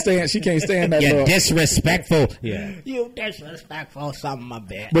can't stand that. You're disrespectful. Yeah. You disrespectful. Something my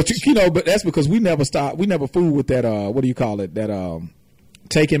bad. But but that's because we never fool with that. What do you call it? That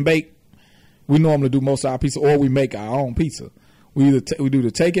take and bake. We normally do most of our pizza, or we make our own pizza. We either we do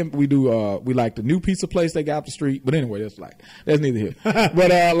the take and we like the new pizza place they got up the street. But anyway, that's neither here.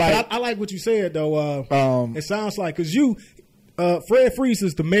 But I like what you said though. It sounds like, because Fred Freese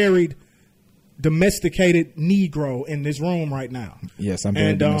is the married, domesticated Negro in this room right now. Yes, I'm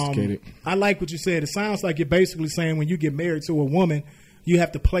very domesticated. I like what you said. It sounds like you're basically saying when you get married to a woman, you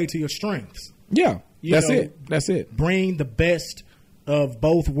have to play to your strengths. Yeah, That's it. Bring the best of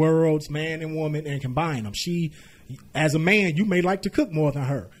both worlds, man and woman, and combine them. As a man, you may like to cook more than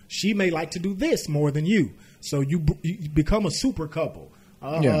her. She may like to do this more than you. So you become a super couple.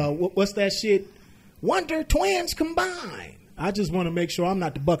 What's that shit? Wonder Twins combined. I just want to make sure I'm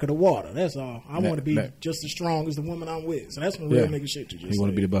not the bucket of water. That's all. I want to be just as strong as the woman I'm with. So that's some real nigga shit to just. You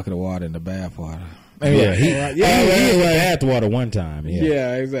want to be the bucket of water in the bath water. Yeah, he was bath water one time.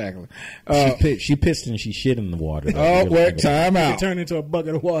 Yeah, exactly. She pissed and she shit in the water. Time out. Turn into a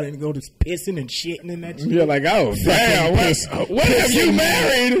bucket of water and go to pissing and shitting in that shit. You're like, oh damn, what have you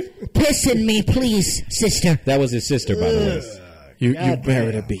married? Pissing me, please, sister. That was his sister, by the way. You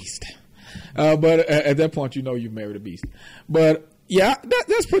married a beast. But at that point, you married a beast. But yeah,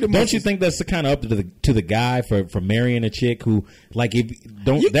 that's pretty much. Don't you think that's kind of up to the guy for marrying a chick who, like,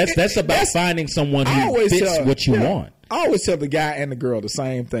 that's about finding someone who fits what you want. I always tell the guy and the girl the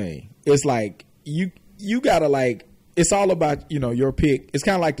same thing. It's like you gotta, like, it's all about your pick. It's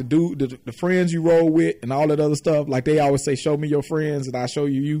kind of like the friends you roll with and all that other stuff. Like they always say, show me your friends and I show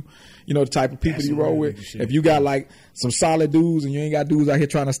you. The type of people you roll with. If you got like some solid dudes and you ain't got dudes out here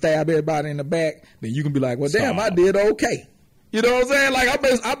trying to stab everybody in the back, then you can be like, well, damn, I did okay. You know what I'm saying? Like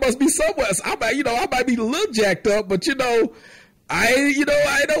I must be somewhere. I might be a little jacked up, but I know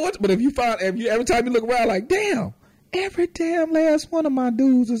what. But if every time you look around, like, damn, every damn last one of my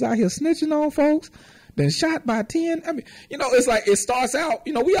dudes is out here snitching on folks, then shot by 10. I mean, it's like it starts out.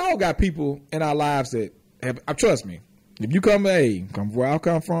 We all got people in our lives that have. Trust me. If you come where I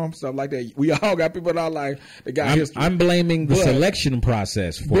come from, stuff like that, we all got people in our life that got history. I'm blaming the selection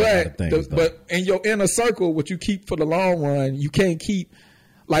process for a lot of things. But in your inner circle, what you keep for the long run, you can't keep.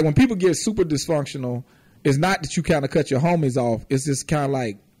 Like when people get super dysfunctional, it's not that you kind of cut your homies off. It's just kind of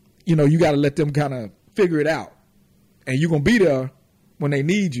like, you got to let them kind of figure it out. And you're going to be there when they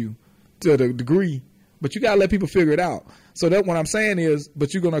need you to the degree. But you got to let people figure it out. So that what I'm saying is,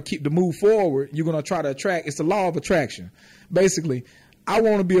 but you're going to keep the move forward. You're going to try to attract. It's the law of attraction. Basically, I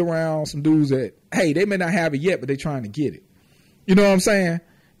want to be around some dudes that, hey, they may not have it yet, but they're trying to get it. You know what I'm saying?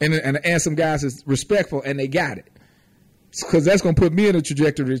 And some guys is respectful and they got it. Because that's going to put me in a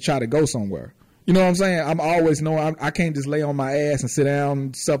trajectory to try to go somewhere. You know what I'm saying? I'm always knowing I can't just lay on my ass and sit down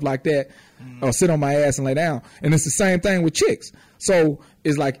and stuff like that, or sit on my ass and lay down. And it's the same thing with chicks. So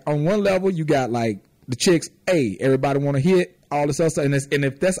it's like on one level, you got like, the chicks, everybody want to hit all this other stuff, and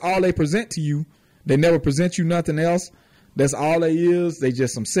if that's all they present to you, they never present you nothing else. That's all they is. They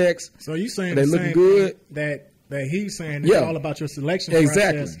just some sex. So you saying they looking good? That he's saying it's all about your selection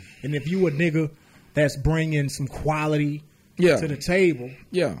process. And if you a nigga that's bringing some quality to the table,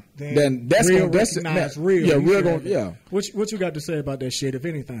 then that's real gonna, that's recognize that, real. Yeah, You real feel gonna, me? yeah. What you got to say about that shit, if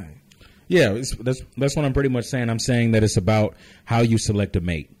anything? Yeah, that's what I'm pretty much saying. I'm saying that it's about how you select a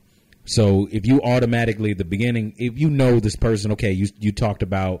mate. So if you automatically at the beginning, if you know this person, okay, you talked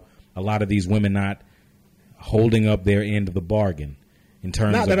about a lot of these women not holding up their end of the bargain in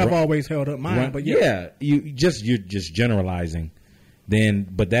terms Not of that I've always held up mine, but you're just generalizing. Then,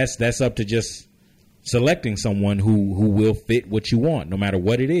 but that's up to just selecting someone who will fit what you want, no matter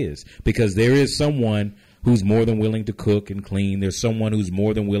what it is, because there is someone who's more than willing to cook and clean. There's someone who's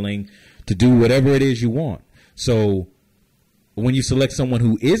more than willing to do whatever it is you want. So when you select someone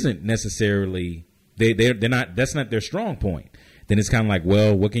who isn't necessarily they're not, that's not their strong point, then it's kind of like,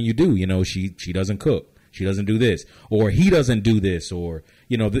 well, what can you do? You know, she doesn't cook, she doesn't do this, or he doesn't do this, or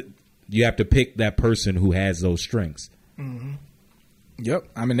you know, you have to pick that person who has those strengths. Mm-hmm. Yep.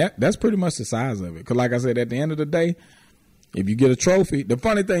 I mean, that's pretty much the size of it. Because like I said, at the end of the day, if you get a trophy, the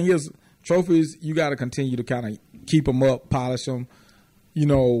funny thing is, trophies, you got to continue to kind of keep them up, polish them, you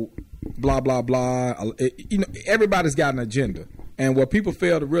know, blah, blah, blah. Everybody's got an agenda. And what people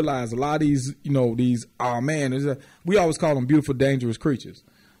fail to realize, a lot of these, we always call them beautiful, dangerous creatures.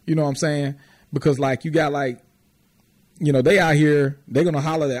 You know what I'm saying? Because, like, you got, like, you know, they out here, they're going to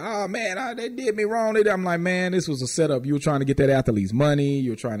holler that, oh, man, they did me wrong. I'm like, man, this was a setup. You were trying to get that athlete's money.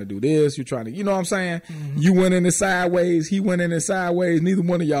 You were trying to do this. You're trying to, you know what I'm saying? Mm-hmm. You went in it sideways. He went in it sideways. Neither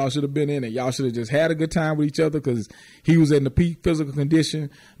one of y'all should have been in it. Y'all should have just had a good time with each other because he was in the peak physical condition,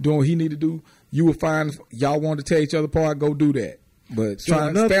 doing what he needed to do. You were fine. Y'all wanted to tear each other apart. Go do that. But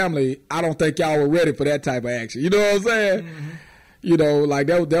trying to family, I don't think y'all were ready for that type of action. You know what I'm saying? Mm-hmm. You know, like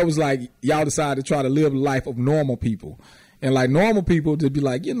that was like y'all decided to try to live the life of normal people. And like normal people to be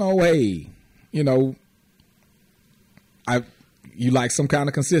like, you know, hey, you know, you like some kind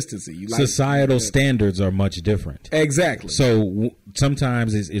of consistency. You like, societal standards are much different. Exactly. So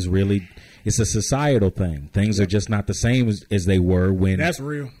sometimes it's really a societal thing. Things are just not the same as they were when. That's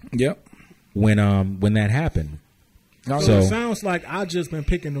real. Yep. When that happened. So it sounds like I just been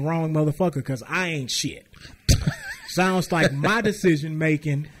picking the wrong motherfucker because I ain't shit. Sounds like my decision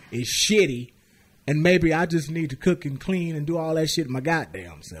making is shitty, and maybe I just need to cook and clean and do all that shit my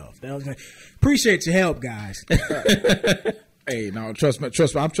goddamn self. Appreciate your help, guys. Hey, no, trust me.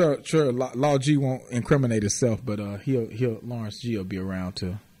 I'm sure Law G won't incriminate himself, but Lawrence G will be around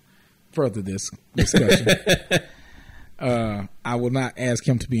to further this discussion. I will not ask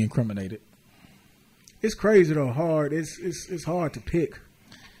him to be incriminated. It's crazy though. Hard. It's hard to pick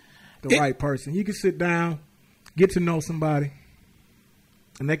the right person. You can sit down, get to know somebody,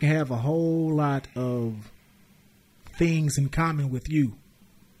 and they can have a whole lot of things in common with you.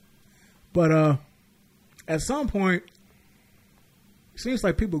 But at some point, it seems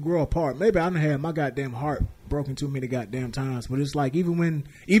like people grow apart. Maybe I done had my goddamn heart broken too many goddamn times. But it's like even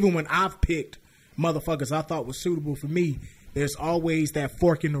when I've picked motherfuckers I thought was suitable for me, there's always that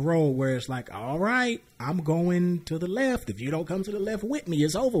fork in the road where it's like, all right, I'm going to the left. If you don't come to the left with me,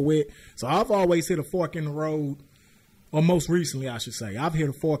 it's over with. So I've always hit a fork in the road, or most recently, I should say, I've hit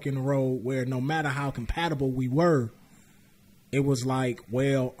a fork in the road where no matter how compatible we were, it was like,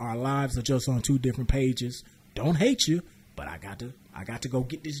 well, our lives are just on two different pages. Don't hate you, but I got to go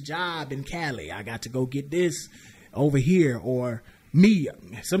get this job in Cali. I got to go get this over here, or me.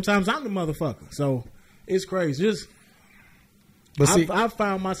 Sometimes I'm the motherfucker. So it's crazy. I've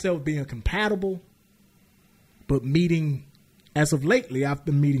found myself being compatible, but as of lately, I've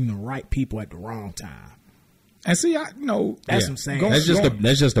been meeting the right people at the wrong time. And see, that's insane. That's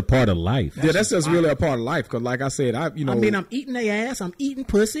just a part of life. That's just really a part of life. Because, like I said, I'm eating their ass. I'm eating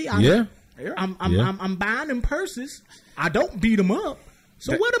pussy. I'm buying them purses. I don't beat them up.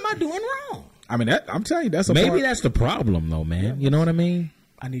 So what am I doing wrong? I mean, I'm telling you, that's that's the problem, though, man. Yeah. You know what I mean?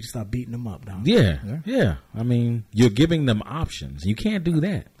 I need to stop beating them up, dog. Yeah. I mean, you're giving them options. You can't do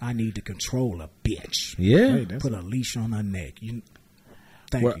that. I need to control a bitch. Yeah. Put a leash on her neck.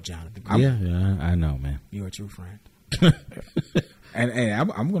 Thank you, Jonathan. Yeah, I know, man. You're a true friend.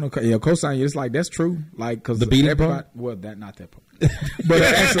 and I'm gonna co-sign you. It's like that's true. Like because the beating part. Well, not that part. But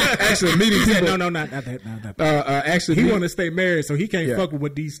actually meeting people. No, not that part. Actually, he want to stay married, so he can't fuck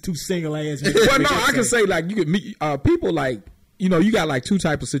with these two single ass. Well, no, I can say like you could meet people like. You know, you got like two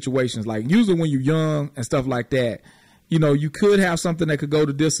types of situations. Like usually when you're young and stuff like that, you know, you could have something that could go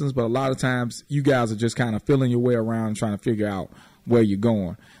the distance, but a lot of times you guys are just kind of feeling your way around and trying to figure out where you're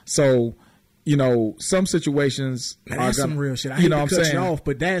going. So, you know, some situations that's some real shit. I hate to cut you off,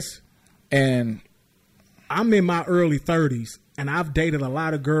 but I'm in my early 30s and I've dated a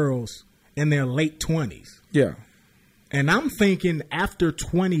lot of girls in their late 20s. Yeah. And I'm thinking after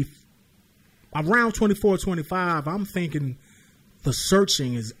around 24, 25, I'm thinking the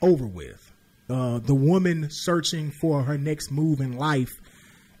searching is over with. The woman searching for her next move in life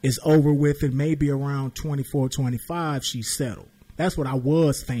is over with. It may be around 24, 25, she's settled. That's what I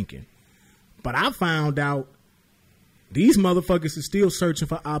was thinking. But I found out these motherfuckers are still searching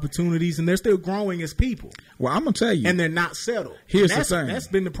for opportunities, and they're still growing as people. Well, I'm going to tell you. And they're not settled. Here's the thing. That's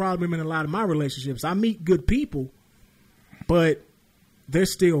been the problem in a lot of my relationships. I meet good people, but they're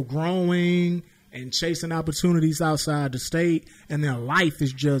still growing and chasing opportunities outside the state, and their life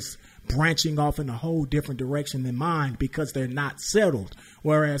is just branching off in a whole different direction than mine because they're not settled.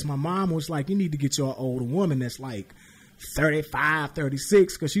 Whereas my mom was like, you need to get your older woman that's like 35,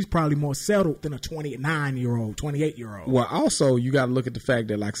 36, because she's probably more settled than a 29-year-old, 28-year-old. Well, also, you got to look at the fact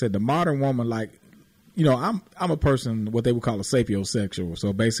that, like I said, the modern woman, like, you know, I'm a person, what they would call a sapiosexual.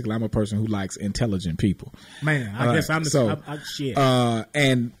 So basically, I'm a person who likes intelligent people. Man, I guess I'm the shit.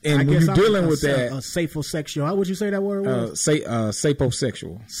 And when you're dealing with that, a sapiosexual. How would you say that word was?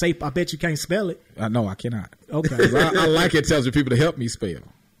 sapiosexual. I bet you can't spell it. No, I cannot. Okay, I like intelligent people to help me spell.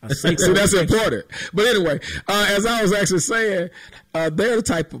 So that's important. But anyway, as I was actually saying, they're the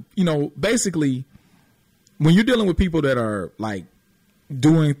type of, you know, basically, when you're dealing with people that are like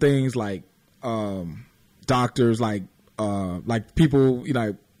doing things like doctors, like people, you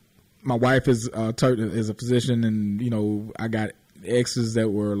know, my wife is a physician, and you know, I got exes that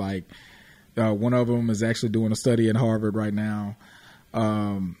were like, one of them is actually doing a study at Harvard right now.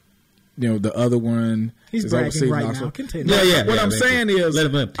 You know, the other one he's is bragging right also. now. Continue. Yeah. What I'm saying is,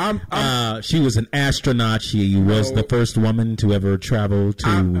 she was an astronaut. She was the first woman to ever travel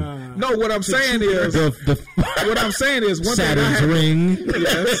to. No, what I'm saying is, what I'm saying is, one Saturn's thing ring.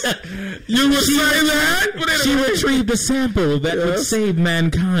 Yes, you would say that. But anyway. She retrieved a sample that would save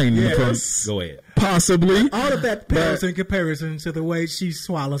mankind from. Go ahead. Possibly. All of that pales in comparison to the way she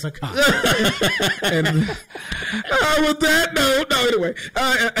swallows a cock. And with that, no, anyway.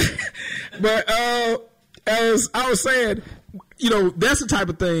 But as I was saying, you know, that's the type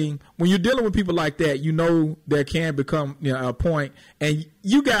of thing, when you're dealing with people like that, you know, there can become, you know, a point, and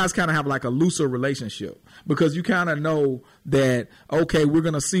you guys kind of have like a looser relationship because you kind of know that, okay, we're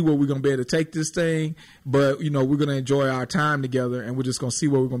going to see where we're going to be able to take this thing, but, you know, we're going to enjoy our time together, and we're just going to see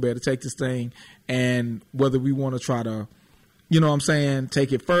where we're going to be able to take this thing, and whether we want to try to, you know what I'm saying,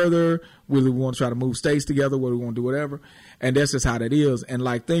 take it further, whether we want to try to move states together, whether we want to do whatever. And that's just how that is. And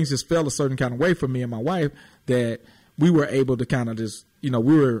like things just felt a certain kind of way for me and my wife that we were able to kind of just, you know,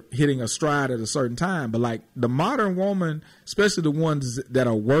 we were hitting a stride at a certain time. But like the modern woman, especially the ones that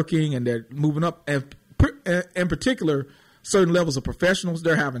are working and they're moving up, and in particular, certain levels of professionals,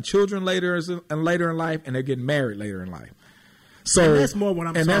 they're having children later in life, and they're getting married later in life. So and that's more what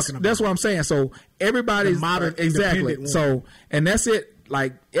I'm talking about. That's what I'm saying. So everybody's the modern exactly. Woman. So and that's it.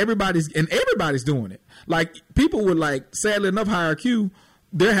 Like everybody's doing it. Like people with like sadly enough higher IQ,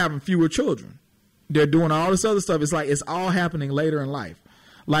 they're having fewer children. They're doing all this other stuff. It's like it's all happening later in life.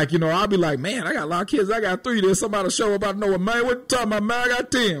 Like, you know, I'll be like, man, I got a lot of kids. I got 3. There's somebody show up out of nowhere. Man, what you talking about, man? I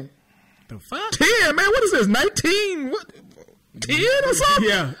got 10. The fuck? 10, man. What is this? 19? What? 10 or something?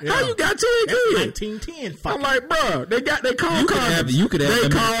 Yeah. How you got 10 kids? 1910. I'm like, bro, they call condoms. You could have they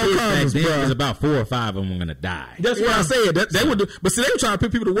them call kids back condoms, then, bro. because about 4 or 5 of them were going to die. That's what I said. They would do, but see, they were trying to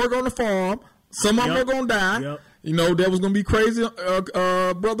put people to work on the farm. Some of them were going to die. Yep. You know, that was going to be crazy.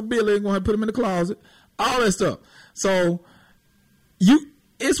 Brother Billy going to put him in the closet. All that stuff. So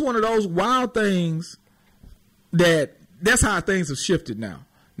it's one of those wild things that's how things have shifted now.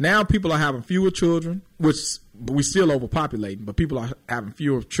 Now people are having fewer children, which we still overpopulating, but people are having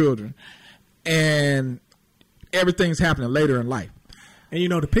fewer children, and everything's happening later in life. And you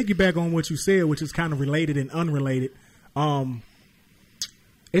know, to piggyback on what you said, which is kind of related and unrelated,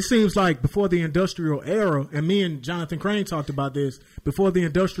 it seems like before the industrial era, and me and Jonathan Crane talked about this, before the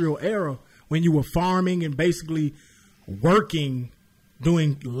industrial era, when you were farming and basically working,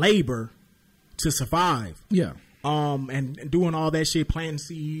 doing labor to survive. Yeah. And doing all that shit, planting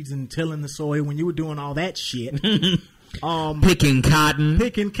seeds and tilling the soil, when you were doing all that shit. Picking cotton.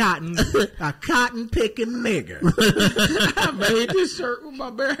 A cotton picking nigger. I made this shirt with my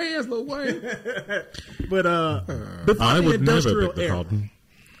bare hands, Lil Wayne. But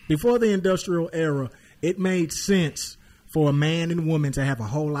before the industrial era, it made sense for a man and woman to have a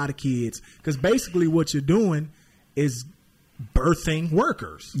whole lot of kids, because basically what you're doing is birthing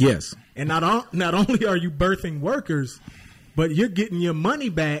workers. Yes. And not only are you birthing workers, but you're getting your money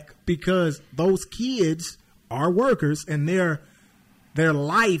back because those kids are workers, and their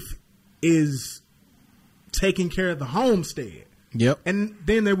life is taking care of the homestead. Yep. And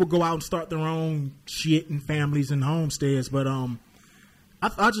then they will go out and start their own shit and families and homesteads. But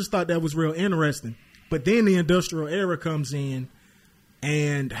I just thought that was real interesting. But then the industrial era comes in,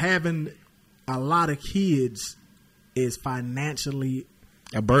 And having a lot of kids is financially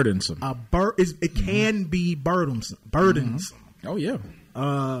burdensome. It can be burdensome. Oh yeah.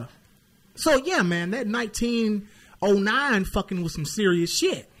 So yeah, man, that 1909 fucking was some serious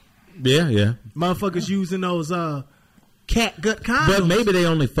shit. Yeah. Motherfuckers using those cat gut condoms. But maybe they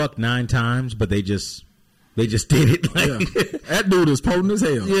only fucked 9 times, but they just did it. Like, That dude is potent as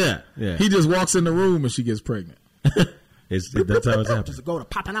hell. Yeah. He just walks in the room and she gets pregnant. That's how it's happening. Just go to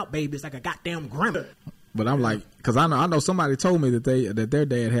popping out babies like a goddamn grandma. But I'm like, because I know somebody told me that their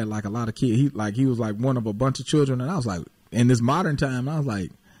dad had like a lot of kids. He was like one of a bunch of children, and I was like, in this modern time, I was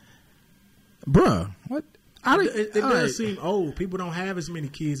like, bruh, what? It does seem old. People don't have as many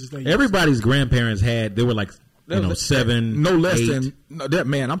kids as they used to. Everybody's grandparents they were like 7, no less 8. than that.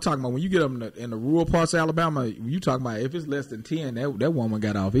 Man, I'm talking about when you get up in the rural parts of Alabama. You talking about if it's less than 10, that woman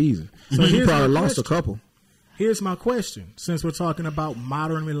got off easy. So he probably lost a couple. Here's my question: since we're talking about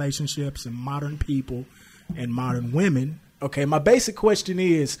modern relationships and modern people and modern women, okay, my basic question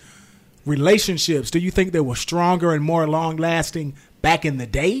is: relationships, do you think they were stronger and more long lasting back in the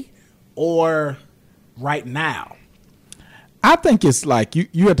day, or right now? I think it's like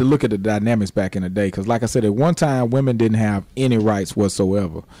you have to look at the dynamics back in the day, because like I said, at one time women didn't have any rights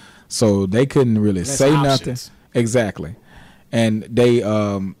whatsoever, so they couldn't really say nothing. Exactly. And they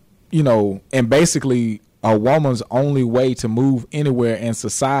and basically a woman's only way to move anywhere in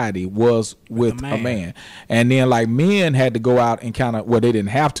society was with a man. And then like men had to go out and kind of, well, they didn't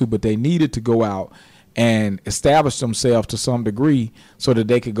have to, but they needed to go out and establish themselves to some degree so that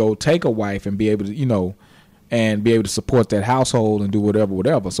they could go take a wife and be able to, and be able to support that household and do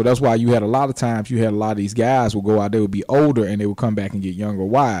whatever. So that's why you had a lot of these guys would go out, they would be older and they would come back and get younger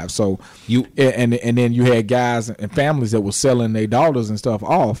wives. So and then you had guys and families that were selling their daughters and stuff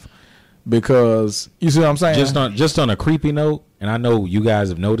off because, you see what I'm saying? Just on a creepy note, and I know you guys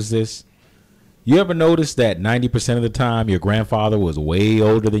have noticed this. You ever notice that 90% of the time your grandfather was way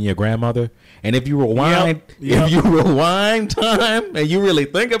older than your grandmother? And if you rewind, time and you really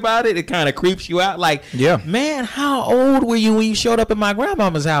think about it, it kind of creeps you out. Like, man, how old were you when you showed up at my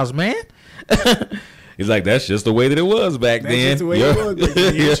grandmama's house, man? He's like, that's just the way that it was back then. Just the way it was back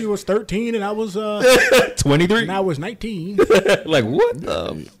then. Yeah, she was 13 and I was 23. And I was 19. Like, what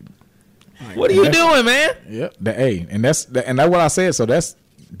the? What are you doing, man? Yeah, and that's what I said. So they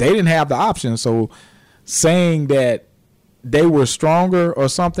didn't have the option. So saying that they were stronger or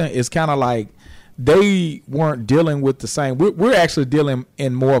something is kind of like they weren't dealing with the same. We're actually dealing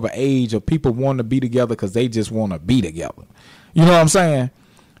in more of an age of people wanting to be together because they just want to be together. You know what I'm saying?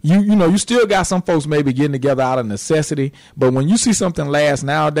 You still got some folks maybe getting together out of necessity, but when you see something last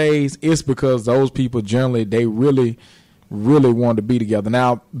nowadays, it's because those people generally they really wanted to be together.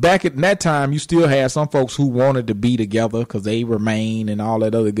 Now, back at that time, you still had some folks who wanted to be together because they remain and all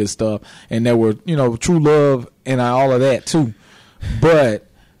that other good stuff. And there were, true love and all of that too. But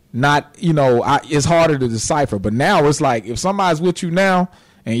not, it's harder to decipher. But now it's like if somebody's with you now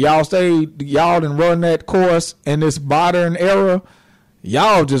and y'all done run that course in this modern era,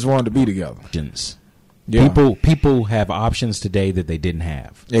 y'all just wanted to be together. Yeah. People have options today that they didn't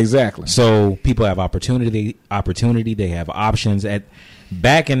have. Exactly. So people have opportunity. They have options.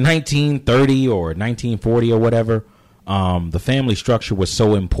 Back in 1930 or 1940 or whatever, the family structure was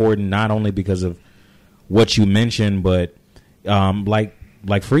so important, not only because of what you mentioned, but like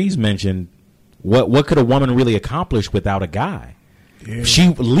Freeze mentioned, what could a woman really accomplish without a guy? Yeah. She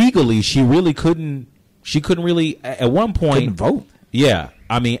really couldn't. She couldn't really at one point couldn't vote. Yeah.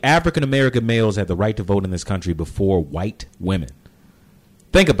 I mean, African American males had the right to vote in this country before white women.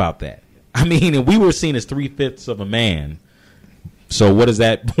 Think about that. I mean, and we were seen as 3/5 of a man. So what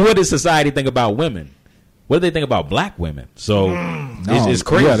does society think about women? What do they think about black women? So it's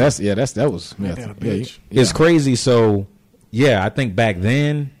crazy. It's crazy. So yeah, I think back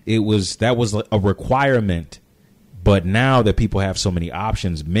then that was a requirement. But now that people have so many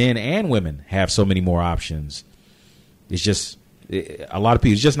options, men and women have so many more options. It's just a lot of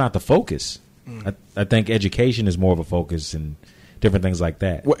people. It's just not the focus. I think education is more of a focus and different things like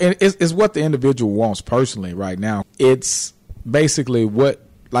that. Well, it's what the individual wants personally right now. It's basically what,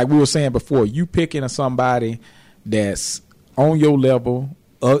 like we were saying before, you picking somebody that's on your level,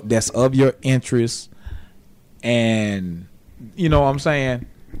 that's of your interest, and you know what I'm saying,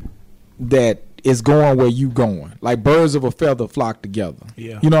 that is going where you going. Like birds of a feather flock together.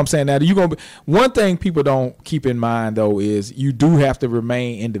 Yeah. You know what I'm saying? Now one thing people don't keep in mind though is you do have to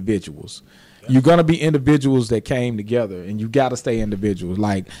remain individuals. You're gonna be individuals that came together, and you got to stay individuals.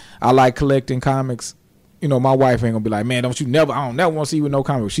 Like I like collecting comics. my wife ain't gonna be like, man, I don't never want to see you with no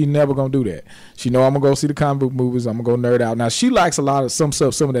comic book. She never gonna do that. She know I'm gonna go see the comic book movies. I'm gonna go nerd out. Now she likes a lot of some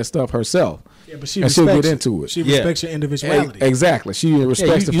of that stuff herself. Yeah, but she'll get into it. She respects your individuality. Exactly. She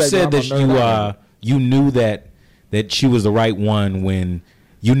respects the you fact said that you knew that she was the right one when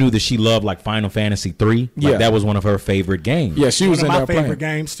you knew that she loved like Final Fantasy 3. Like that was one of her favorite games. Yeah, she was one in of there my playing. favorite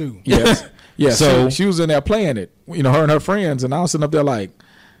games too. Yes. Yeah. So she was in there playing it. Her and her friends, and I was sitting up there like,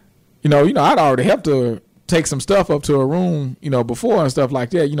 I'd already helped her take some stuff up to her room, before and stuff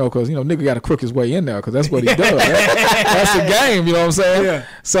like that, because nigga got to crook his way in there because that's what he does. That's the game, you know what I'm saying? Yeah.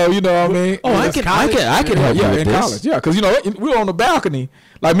 So you know what I mean? I could help you with in this. college, yeah, because we were on the balcony.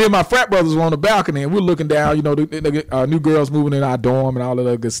 Like me and my frat brothers were on the balcony, and we're looking down. The new girls moving in our dorm and all of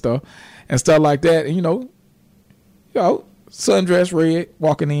that good stuff and stuff like that. And sundress red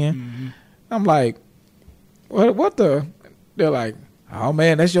walking in. Mm-hmm. I'm like, what the? They're like, oh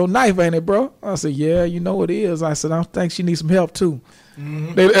man, that's your knife, ain't it, bro? I said, yeah, it is. I said, I think she needs some help too.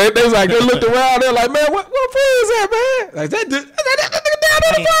 Mm-hmm. They was like, they looked around, they're like, man, what friend is that, man? Like that nigga down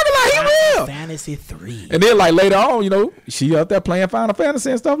in the parking lot, he real. Fantasy 3. And then like later on, she up there playing Final Fantasy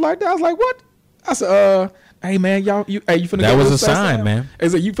and stuff like that. I was like, what? I said, hey man, you finna that go was get a this Fat sign, Sam's? man. They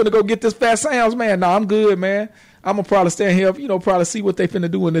said, you finna go get this Fat Sam's, man. No, I'm good, man. I'm gonna probably stand here, probably see what they finna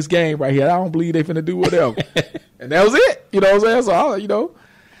do in this game right here. I don't believe they finna do whatever. And that was it. You know what I'm saying? So,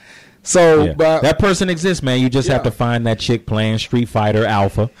 So, but that person exists, man. You just have to find that chick playing Street Fighter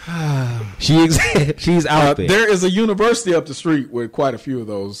Alpha. She's out there. There is a university up the street with quite a few of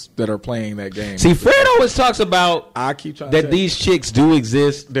those that are playing that game. See, Fred always talks about I keep trying that these chicks do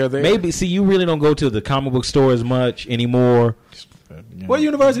exist. They're there. Maybe, see, you really don't go to the comic book store as much anymore. What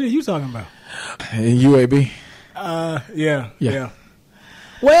university are you talking about? UAB. Yeah.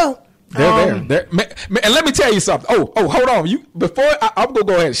 Well, they're there. And let me tell you something. Oh, hold on. Before I'm gonna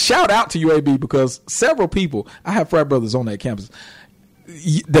go ahead and shout out to UAB because several people. I have frat brothers on that campus.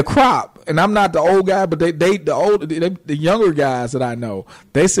 The crop, and I'm not the old guy, but the younger guys that I know,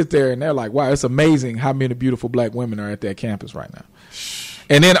 they sit there and they're like, "Wow, it's amazing how many beautiful black women are at that campus right now."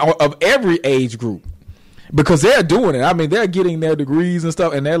 And then of every age group. Because they're doing it. I mean, they're getting their degrees and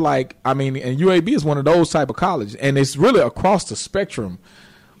stuff, and they're like, and UAB is one of those type of colleges, and it's really across the spectrum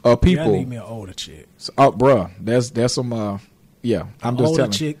of people. I need me an older chick. So, bruh, there's some, I'm just older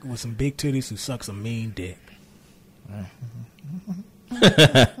telling you. chick with some big titties who sucks a mean dick.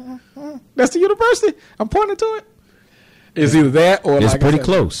 That's the university. I'm pointing to it. It's either that or it's like pretty I said,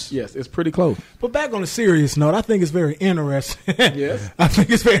 close. Yes, it's pretty close. But back on a serious note, I think it's very interesting. Yes. I think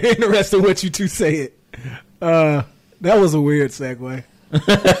it's very interesting what you two said. That was a weird segue.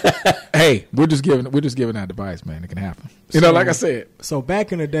 Hey, we're just giving that advice, man. It can happen. Like I said. So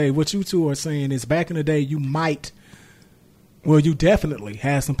back in the day, what you two are saying is back in the day, you definitely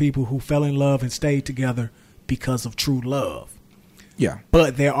had some people who fell in love and stayed together because of true love. Yeah.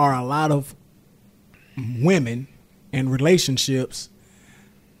 But there are a lot of women and relationships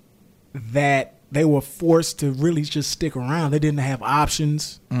that they were forced to really just stick around. They didn't have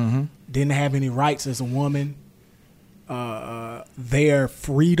options. Mm-hmm. Didn't have any rights as a woman. Their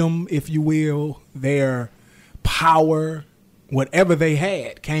freedom, if you will, their power, whatever they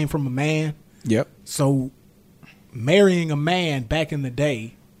had came from a man. Yep. So marrying a man back in the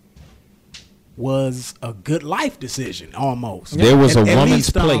day was a good life decision almost. There was a woman's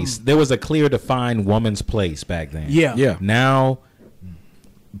least, place. There was a clear defined woman's place back then. Yeah. Yeah. Now,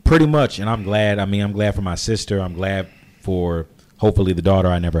 pretty much, and I'm glad. I'm glad for my sister. I'm glad for hopefully the daughter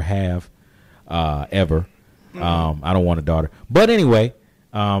I never have ever. I don't want a daughter. But anyway.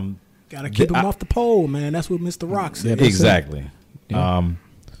 Gotta keep him off the pole, man. That's what Mr. Rock said. Exactly. Yeah.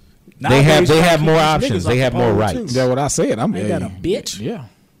 They have more options. They have more rights. That's what I said. Ain't that a bitch? Yeah.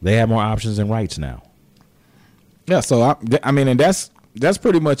 They have more options and rights now. Yeah, so and that's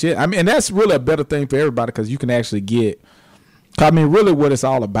pretty much it. And that's really a better thing for everybody because you can actually get. Really, what it's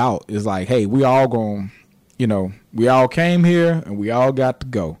all about is like, hey, we all we all came here and we all got to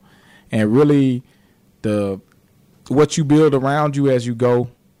go, and really, what you build around you as you go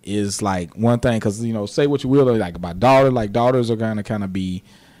is like one thing because say what you will like about daughters. Like daughters are gonna kind of be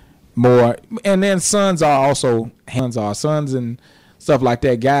more, and then sons and stuff like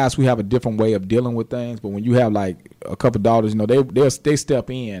that. Guys, we have a different way of dealing with things. But when you have like a couple daughters, they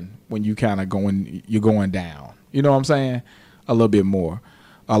step in when you kind of you're going down. You know what I'm saying? A little bit more.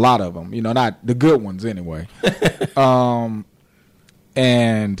 A lot of them, not the good ones anyway. Though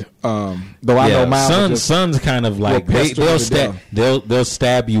I know mine sons kind of like they'll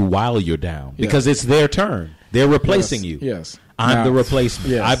stab you while you're down because it's their turn. They're replacing you. Yes. I'm Now, the replacement.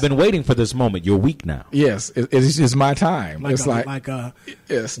 yes. I've been waiting for this moment. You're weak now. Yes, it's my time. It's like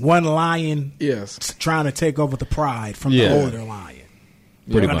yes, one lion yes. trying to take over the pride from Yeah. the older lion.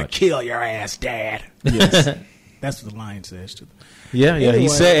 Pretty We're gonna much. kill your ass, Dad. Yes. That's what the lion says to them. Yeah, yeah.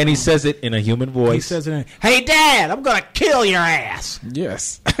 Anyway, He says it in a human voice. He says it. Hey, Dad, I'm gonna kill your ass.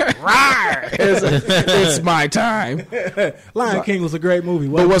 Yes. Rawr. it's my time. Lion King was a great movie.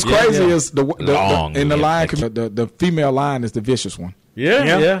 But what's Yeah, crazy yeah. is the Long, in the yeah. lion the female lion is the vicious one.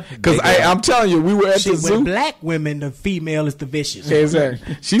 yeah, yeah. Because I'm telling you, we were at Shit, the with zoo. black women, the female is the vicious.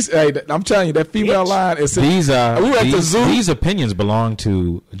 Exactly. I'm telling you, that female Bitch. lion is. These we were at the zoo, These opinions belong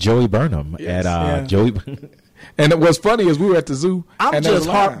to Joey Burnham Yes. at Yeah. Joey. and what's funny is we were at the zoo. I'm and there was just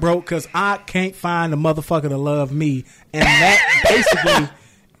a lion. heartbroken because I can't find a motherfucker to love me, and that basically,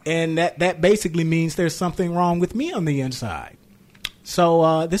 that basically means there's something wrong with me on the inside.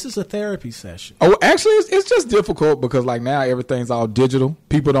 So this is a therapy session. Oh, actually, it's just difficult because like now everything's all digital.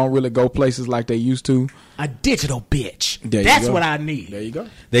 People don't really go places like they used to. A digital bitch. There you That's go. what I need. There you go.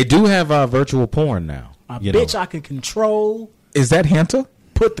 They do have virtual porn now. A you bitch know. I can control, Is that hentai?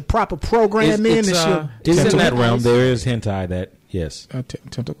 put the proper program in, and she'll. It's in that Tentacle. realm. There is hentai that yes.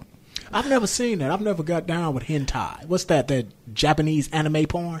 Tentacle. I've never seen that. I've never got down with hentai. What's that? That Japanese anime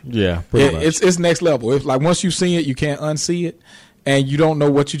porn? Yeah, Yeah, it's next level. If like once you see it, you can't unsee it, and you don't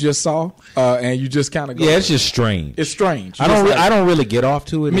know what you just saw, and you just kind of go. yeah. It's just strange. it's strange. I don't really get off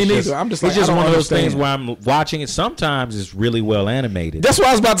to it. Me It's neither. just- I'm just it's like, just I don't one of those understand. things where I'm watching it. Sometimes it's really well animated. That's what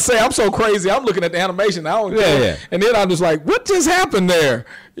I was about to say. I'm so crazy. I'm looking at the animation. I don't care. Yeah. And then I'm just like, what just happened there?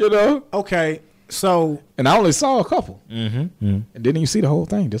 You know. Okay, so And I only saw a couple. Mm-hmm. And didn't even see the whole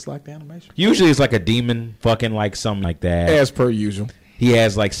thing, just like the animation. Usually it's like a demon fucking like something like that. As per usual. He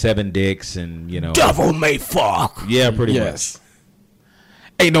has like 7 dicks and you know. devil may fuck. Yeah, pretty Yes.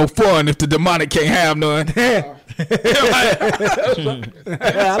 Ain't no fun if the demonic can't have none. I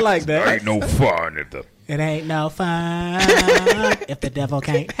like that. no fun at the. It ain't no fun if the devil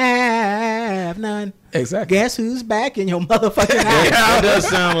can't have none. Exactly. Guess who's back in your motherfucking house? That does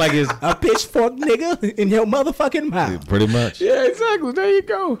sound like it's A pitchfork nigga in your motherfucking mouth. pretty much. Yeah, exactly. There you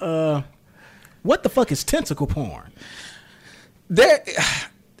go. What the fuck is tentacle porn? There,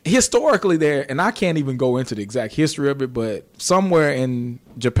 historically, there, and I can't even go into the exact history of it, but somewhere in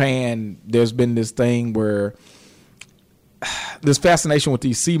Japan, there's been this thing where this fascination with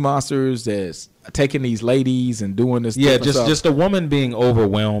these sea monsters that's taking these ladies and doing this. Yeah, different stuff. just a woman being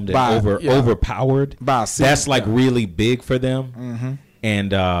overwhelmed and By- yeah. overpowered. By a sea- That's like yeah. really big for them. Mm-hmm.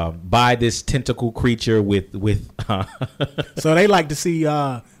 And by this tentacle creature with So they like to see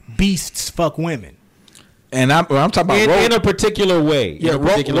beasts fuck women. And I'm talking about in a particular way. yeah, in a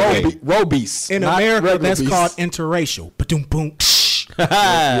particular way. robeasts. In not America, regular that's beasts. called interracial. Ba-doom boom.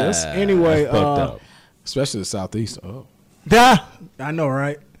 Yes. Anyway, Fucked up. Especially the southeast. Oh, I know,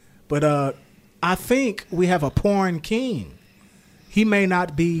 right? But I think we have a porn king. He may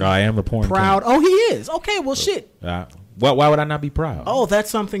not be I am a porn proud. king. Oh, he is. Okay, well, shit. Why would I not be proud? Oh, that's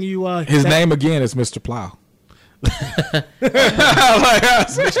something you. his name again is Mr. Plow.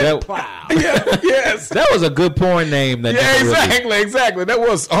 That, Wow. Yes. that was a good porn name. That Yeah, never really- exactly. That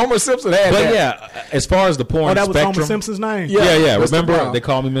was Homer Simpson had But that. yeah, as far as the porn Oh, that was spectrum, Homer Simpson's name. Yeah. Yeah, Mr. Remember, Plow. they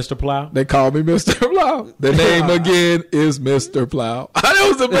call me Mr. Plow. They call me Mr. Plow. The name again is Mr. Plow. That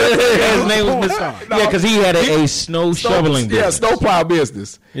was the best. His name was Mr. Yeah, because he had a snow shoveling business. Yeah, snowplow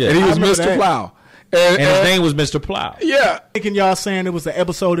business. Yeah. And he was I remember Mr. that. Plow. And his name was Mr. Plow. Yeah. Thinking y'all saying it was an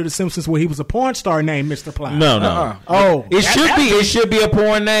episode of The Simpsons where he was a porn star named Mr. Plow. No. Oh, It should be a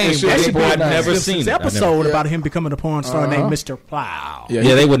porn name. It should be a porn I've name. never Simpsons seen it. I've episode never- about him becoming a porn star named Mr. Plow. Yeah,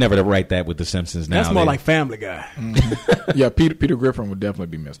 Yeah, they would never write that with the Simpsons now. That's more They- like Family Guy. yeah. Peter Griffin would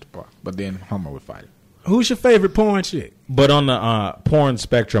definitely be Mr. Plow. But then Homer would fight him. Who's your favorite porn chick? But on the porn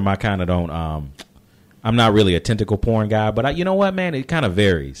spectrum, I kind of don't. I'm not really a tentacle porn guy, but you know what, man? It kind of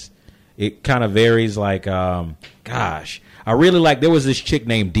varies. It kind of varies. Like, gosh, I really like. There was this chick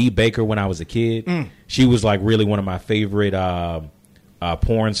named Dee Baker when I was a kid. She was like really one of my favorite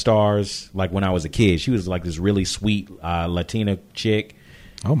porn stars. Like when I was a kid, she was like this really sweet Latina chick.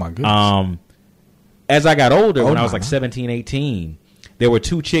 Oh, my goodness. As I got older, when I my was like God. 17, 18, there were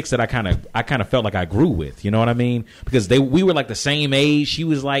two chicks that I kind of felt like I grew with. You know what I mean? Because we were like the same age.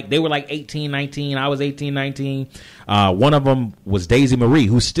 They were like 18, 19. I was 18, 19. One of them was Daisy Marie,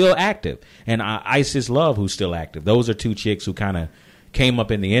 who's still active, and Isis Love, who's still active. Those are two chicks who kind of came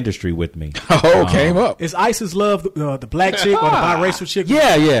up in the industry with me. Came up. Is Isis Love the black chick or the biracial chick?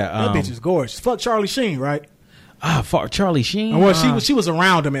 Yeah. That bitch is gorgeous. Fuck Charlie Sheen, right? Charlie Sheen. Well, she was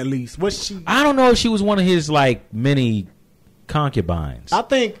around him at least. Was she? I don't know if she was one of his like many concubines. I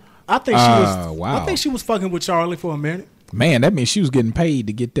think she was. Wow. I think she was fucking with Charlie for a minute. Man, that means she was getting paid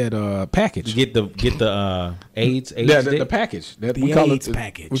to get that package. Get the AIDS Yeah, dick? the package. That, The we call AIDS it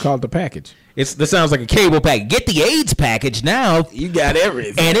package. We call it the package. That sounds like a cable pack. Get the AIDS package now, You got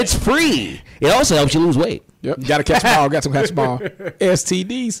everything. and it's free. It also helps you lose weight. Yep. You got to catch them all. Got some catch them all.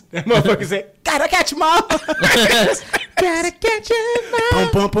 STDs. That motherfucker said, "Gotta catch 'em all." Gotta catch it, Boom,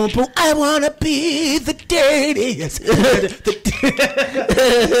 boom, boom, boom. I wanna be the dirtiest.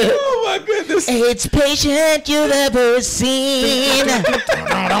 Oh my goodness. AIDS patient you've ever seen.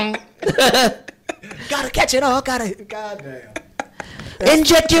 Gotta catch it all. Goddamn.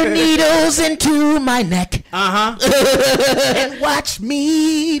 Inject your needles into my neck. And watch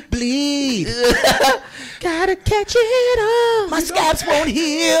me bleed. Gotta catch it all. My scabs won't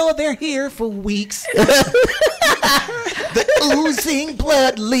heal. They're here for weeks. The oozing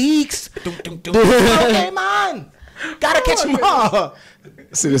blood leaks. Okay, man. Gotta catch 'em all.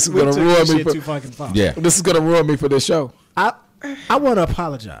 See, this is gonna ruin me. Shit too fucking far. Yeah. This is gonna ruin me for this show. I want to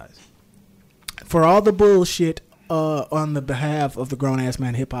apologize for all the bullshit on the behalf of the Grown Ass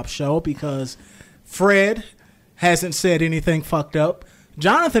Man Hip Hop Show, because Fred hasn't said anything fucked up.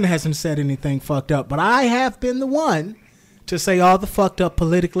 Jonathan hasn't said anything fucked up, but I have been the one to say all the fucked up,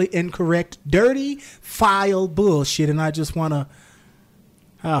 politically incorrect, dirty, file bullshit, and I just want to.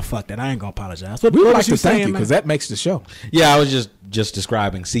 Oh, fuck that. I ain't going to apologize. What We would was like to thank saying, you because man? that makes the show. Yeah, I was just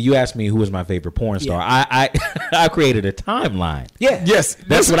describing. See, you asked me who was my favorite porn star. I created a timeline. Yeah. Yes,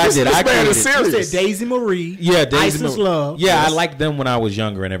 That's what I did. This I man is created- You serious. said Daisy Marie. Yeah, Daisy Isis Marie. Love. Yeah, Yes. I liked them when I was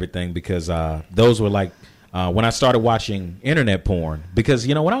younger and everything because those were like when I started watching internet porn. Because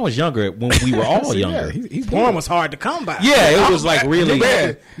when I was younger, when we were all younger, he's Porn was hard to come by. yeah, it was like really.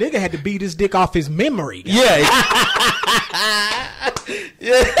 man. Nigga had to beat his dick off his memory. Yeah,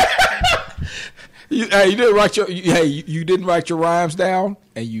 You didn't write your you didn't write your rhymes down,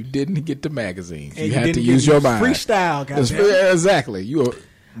 and you didn't get the magazines. And you you had to didn't use get your your mind. freestyle, That's- goddamn. yeah, exactly. You were,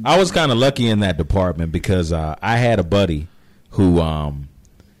 I was kind of lucky in that department because I had a buddy who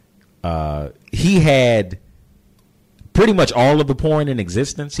he had pretty much all of the porn in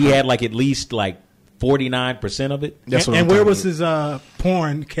existence. He had like at least like 49% of it. that's what And I'm where talking was his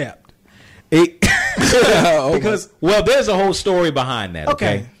porn kept? about. Because Well, there's a whole story behind that.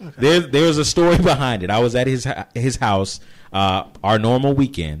 Okay, there's a story behind it. I was at his house, our normal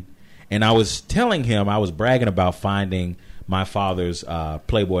weekend, and I was telling him I was bragging about finding my father's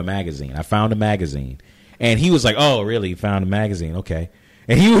Playboy magazine. I found a magazine, and he was like, "Oh, really? You found a magazine? Okay."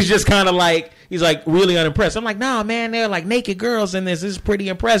 And he was just kind of like, he's like really unimpressed. I'm like, "Nah, man, they're like naked girls in this. This is pretty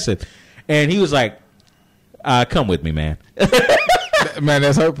impressive." And he was like, "Come with me, man." Man,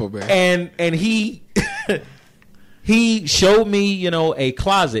 that's hurtful, man. And he he showed me, a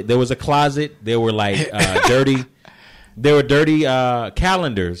closet. There was a closet. There were like dirty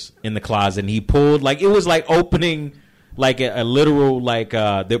calendars in the closet. And he pulled it was like opening like a literal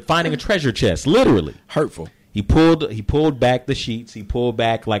they're finding a treasure chest, literally. Hurtful. He pulled back the sheets. He pulled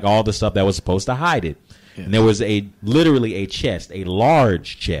back like all the stuff that was supposed to hide it. Yeah. And there was literally a chest, a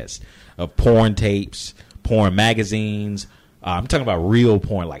large chest of porn tapes, porn magazines. I'm talking about real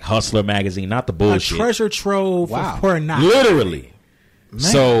porn, like Hustler magazine, not the a bullshit. treasure trove Wow. of pornography. Literally.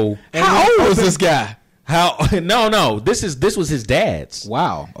 So How old was this guy? no. This was his dad's.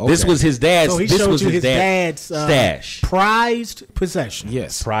 Wow. This was his dad's. So he this showed was you his his dad's dad's stash. prized possession.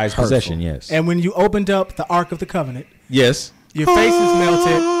 yes, Prized hurtful. possession, yes. And when you opened up the Ark of the Covenant, Yes. your face is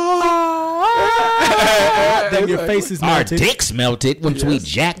melted. Then your face is Our melted. dicks melted once we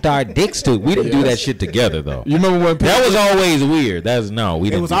jacked our dicks to. We didn't do that shit together though. You remember when That was always weird. We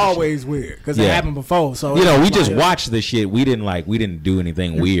It didn't. was do that always weird because it Yeah. happened before. So shit. it We was just like- watched the shit. We didn't do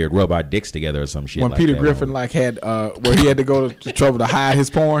anything weird. Rub our dicks together or some shit. when like Peter that. Griffin had where he had to go to trouble to hide his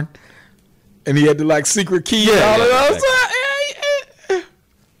porn, and he had to secret key. Yeah, and all yeah, of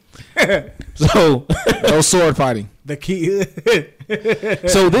that. So No sword fighting. the key.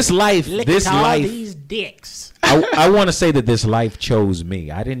 so this life, these dicks. I want to say that this life chose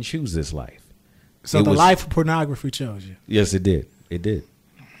me. I didn't choose this life. So It the was- life of pornography chose you. Yes, it did. It did.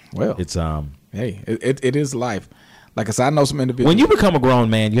 Well, It's hey, it is life. Like I said, I know some individuals. when you become a grown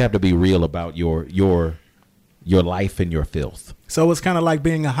man, you have to be real about your life and your filth. So it's kind of like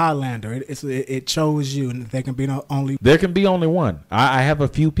being a Highlander. It chose you, and there can be only. There can be only one. I have a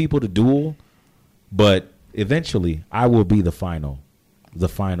few people to duel, but eventually I will be the final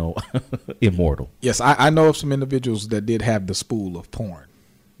immortal. Yes, I know of some individuals that did have the spool of porn.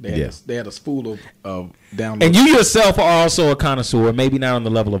 They had a spool of downloads. And you yourself are also a connoisseur, maybe not on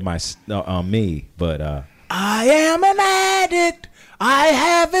the level of me, but I am an addict. I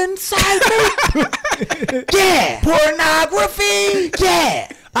have inside me. Yeah. Pornography. Yeah.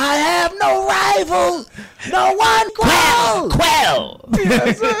 I have no rival. No one quell.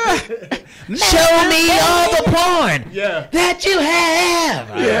 Show me all the porn that you have.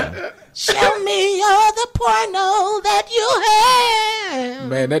 Yeah. Show me all the porno that you have.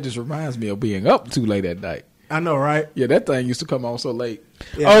 Man, that just reminds me of being up too late at night. I know, right? Yeah, that thing used to come on so late.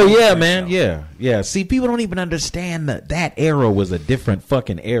 Oh yeah, man. Yeah. See, people don't even understand that era was a different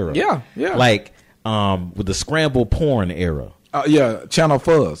fucking era. Yeah. Like with the scramble porn era. Yeah, Channel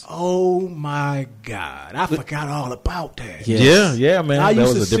Fuzz. Oh my God, I forgot all about that. Yes. Yeah, man. I that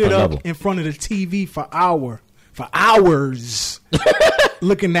used was to a sit different up level. in front of the TV for hours,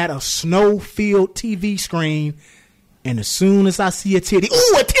 looking at a snow-filled TV screen. And as soon as I see a titty,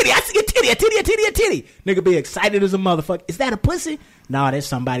 ooh, a titty! I see a titty! Nigga be excited as a motherfucker. Is that a pussy? No, that's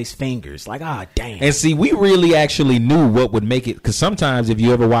somebody's fingers. Like, ah, damn. And see, we really actually knew what would make it, because sometimes if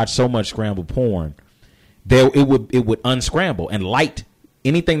you ever watch so much scrambled porn, it would unscramble, and light,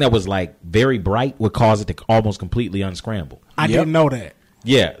 anything that was like very bright would cause it to almost completely unscramble. I didn't know that.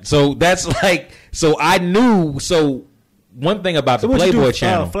 Yeah, so that's like, so I knew. So one thing about the What you Playboy do,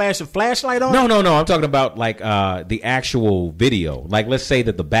 channel, flash a flashlight on? no, I'm talking about like the actual video. Like, let's say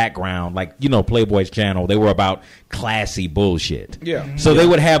that the background, like, you know, Playboy's channel, they were about classy bullshit. Yeah. So they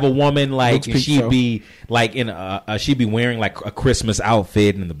would have a woman like, Luke's and Peep she'd Show. be like in she'd be wearing like a Christmas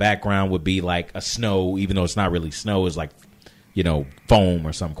outfit, and in the background would be like a snow, even though it's not really snow, it's like, you know, foam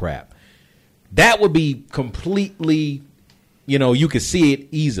or some crap. That would be completely, you know, you could see it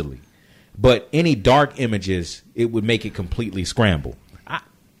easily. But any dark images, it would make it completely scramble.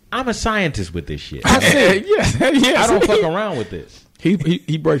 I'm a scientist with this shit. I said, yeah. I don't fuck around with this. He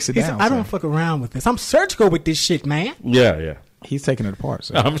breaks it He down. said, I don't so. fuck around with this. I'm surgical with this shit, man. Yeah. He's taking it apart.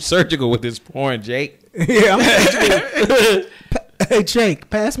 So. I'm surgical with this porn, Jake. Yeah, I'm surgical. Hey, Jake,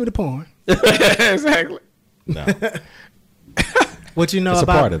 pass me the porn. Exactly. No. What you know It's a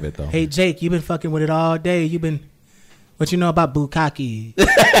about part of it, though. Hey, Jake, you've been fucking with it all day. What you know about bukkake?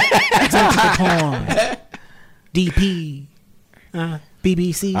 Tentacle porn. DP.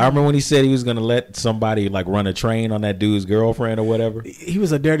 BBC. I remember when he said he was going to let somebody like run a train on that dude's girlfriend or whatever. He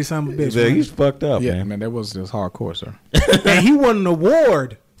was a dirty son of a bitch. Yeah, man. he's fucked up, Yeah, man. man, that was just hardcore, sir. And he won an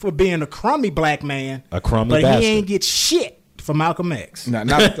award for being a crummy black man. A crummy but bastard. he ain't get shit for Malcolm X. Not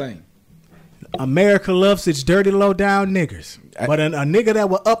the thing. America loves its dirty, low down niggers. But a nigga that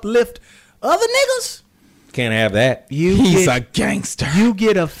will uplift other niggas, Can't have that. He's a gangster. you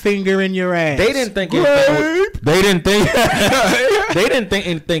get a finger in your ass. They didn't think they didn't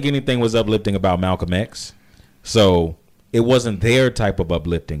think anything was uplifting about Malcolm X. So it wasn't their type of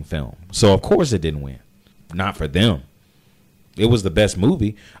uplifting film. So of course it didn't win. Not for them. It was the best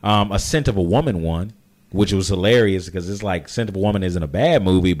movie. A Scent of a Woman won, which was hilarious because it's like Scent of a Woman isn't a bad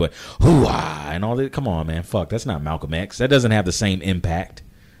movie, but hoo-ah and all that. Come on, man. Fuck, that's not Malcolm X. That doesn't have the same impact.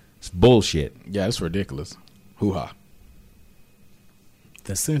 It's bullshit. Yeah, it's ridiculous. Hoo-ha.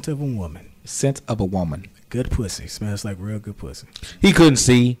 The Scent of a Woman. Scent of a woman. Good pussy. Smells like real good pussy. He couldn't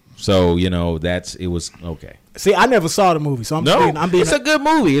see, so you know it was okay. See, I never saw the movie, so I'm It's a good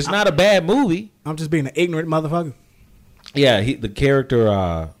movie. It's not a bad movie. I'm just being an ignorant motherfucker. Yeah, the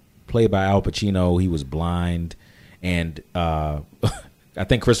character played by Al Pacino, he was blind, and I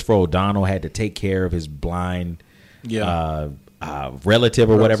think Christopher O'Donnell had to take care of his blind relative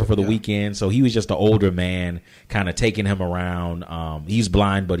or whatever for the weekend. So he was just an older man, kind of taking him around. He's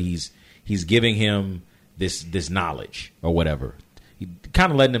blind, but he's giving him this knowledge or whatever. He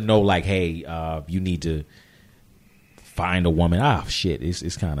kind of letting him know, like, hey, you need to find a woman. Shit, it's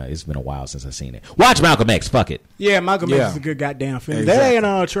been a while since I've seen it. Watch Malcolm X. Fuck it. Yeah, Malcolm X Yeah. is a good goddamn film. Exactly.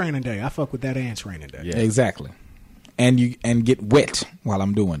 That ain't Training Day. I fuck with that and Training Day. Yeah. Exactly. And get wet while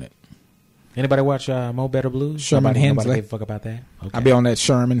I'm doing it. Anybody watch Mo Better Blues? Sherman Nobody Hemsley. gave a fuck about that. Okay. I be on that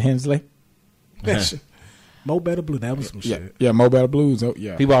Sherman Hensley. Mo Better Blue. That was some Yeah, shit. yeah, Mo Better Blues. Oh,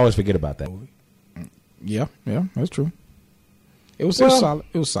 yeah, People always forget about that. yeah, that's true. It was Well- solid.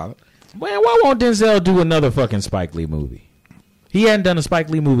 It was solid. Man, why won't Denzel do another fucking Spike Lee movie? He hadn't done a Spike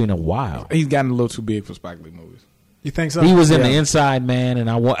Lee movie in a while. He's gotten a little too big for Spike Lee movies. You think so? He was in Yeah. The Inside Man, and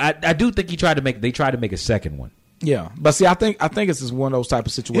I do think they tried to make a second one. Yeah, but see, I think it's just one of those type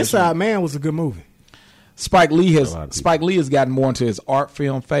of situations. Inside Man was a good movie. Spike Lee A lot of people. has gotten more into his art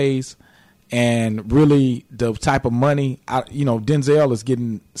film phase, and really the type of money. Denzel is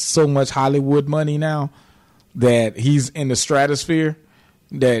getting so much Hollywood money now that he's in the stratosphere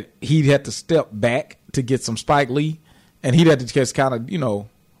that he'd have to step back to get some Spike Lee, and he'd have to just kind of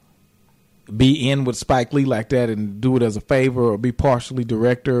be in with Spike Lee like that and do it as a favor or be partially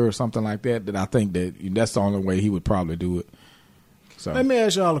director or something like that. That I think that's the only way he would probably do it. So Let me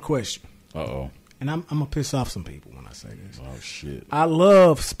ask y'all a question. Uh-oh. and I'm gonna piss off some people when I say this. Oh shit. I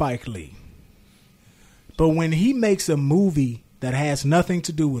love Spike Lee, but when he makes a movie that has nothing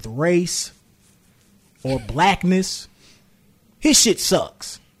to do with race or blackness, his shit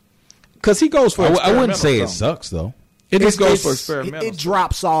sucks. Because he goes for I wouldn't say it experimental sucks though. It just goes It's- for experimental. It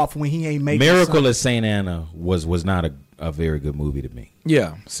drops off when he ain't making Miracle something. at St. Anna was not a very good movie to me.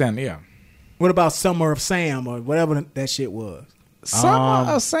 Yeah, Sam. Yeah, What about Summer of Sam or whatever that shit was? Sam.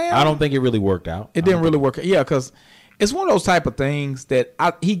 I don't think it really worked out. It didn't really work. Yeah, because it's one of those type of things that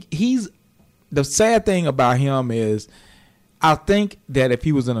he's. The sad thing about him is, I think that if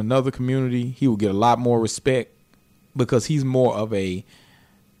he was in another community, he would get a lot more respect because he's more of a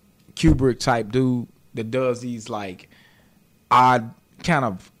Kubrick type dude that does these like odd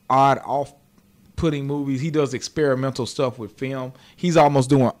off-putting movies. He does experimental stuff with film. He's almost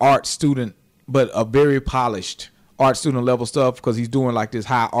doing art student, but a very polished art student level stuff because he's doing like this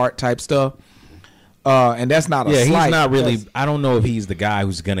high art type stuff. And that's not a slight. He's not really. That's- I don't know if he's the guy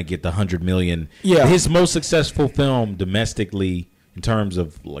who's going to get the 100 million. Yeah. His most successful film domestically, in terms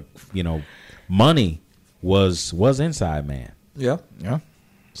of like money, was Inside Man. Yeah.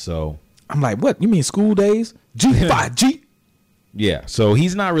 So I'm like, what? You mean School Days? G5G? yeah, so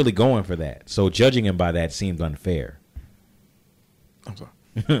he's not really going for that. So judging him by that seemed unfair. I'm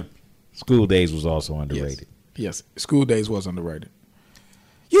sorry. School Days was also underrated. Yes. School Days was underrated.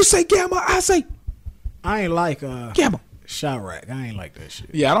 You say Gamma, I say I ain't like Gamma. Chirac. I ain't like that shit.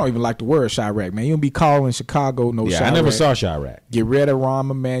 Yeah, I don't even like the word Chirac, man. You don't be calling Chicago no Yeah, Chirac. I never saw Chirac. Get rid of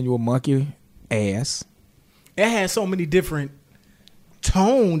Rahm Emanuel monkey ass. It had so many different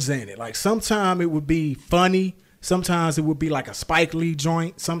tones in it. Like sometimes it would be funny, sometimes it would be like a Spike Lee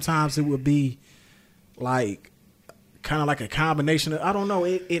joint, sometimes it would be like kind of like a combination of, I don't know,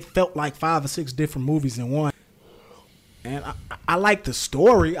 it felt like 5 or 6 different movies in one. And I like the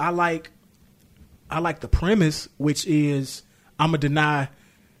story. I like the premise, which is I'm gonna deny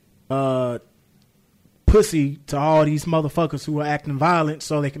pussy to all these motherfuckers who are acting violent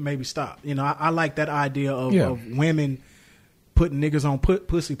so they can maybe stop. You know, I like that idea of women putting niggas on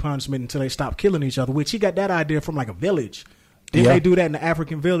pussy punishment until they stop killing each other, which he got that idea from like a village. Didn't they do that in the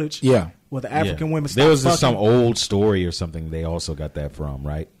African village? Yeah. Where the African women stopped There was fucking? some old story or something they also got that from,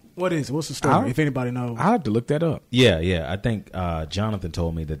 right? What is it? What's the story? If anybody knows. I have to look that up. Yeah. I think Jonathan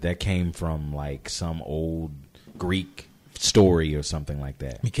told me that came from like some old Greek story or something like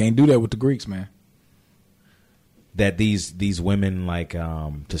that. You can't do that with the Greeks, man. That these women like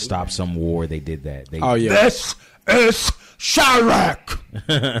to stop some war, they did that. They, Oh yeah. This is Chirac.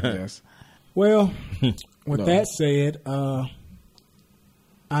 Yes. Well, with No. that said,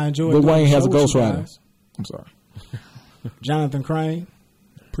 I enjoyed Lil doing Wayne the has a show with Ghost you Rider. guys. I'm sorry. Jonathan Crane,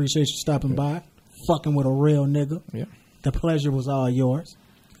 appreciate you stopping by. Fucking with a real nigga. Yeah. The pleasure was all yours.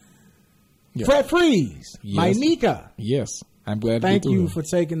 Yeah. Fred Freeze, my Yes. Nika. Yes. I'm glad Thank to get you through for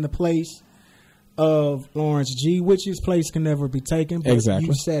taking the place of Lawrence G, which his place can never be taken. But Exactly.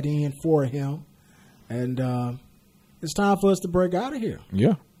 you sat in for him. And it's time for us to break out of here. it.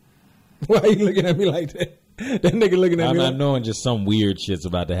 Yeah. Why are you looking at me like that? That nigga looking at I'm me not like knowing just some weird shit's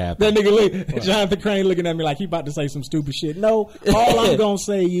about to happen. that nigga look, Jonathan Crane looking at me like he about to say some stupid shit. No, all I'm gonna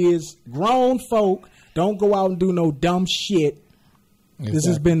say is grown folk don't go out and do no dumb shit. This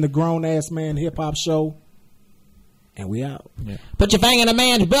has been the Grown Ass Man Hip Hop Show, and we out. Put your finger in a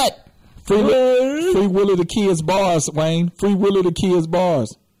man's butt. Free Willie the Kids bars, Wayne. Free Willie the Kids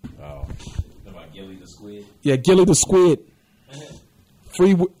bars. Oh, about Gilly the Squid. Yeah, Gilly the Squid.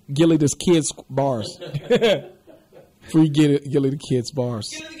 Free Gilly the Kids bars. Free Gilly the Kids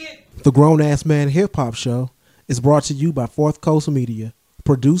bars. The Grown Ass Man Hip Hop Show is brought to you by Fourth Coast Media,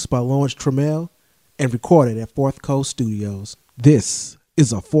 produced by Lawrence Trammell, and recorded at Fourth Coast Studios. This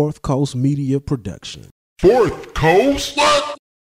is a Fourth Coast Media production. Fourth Coast? What?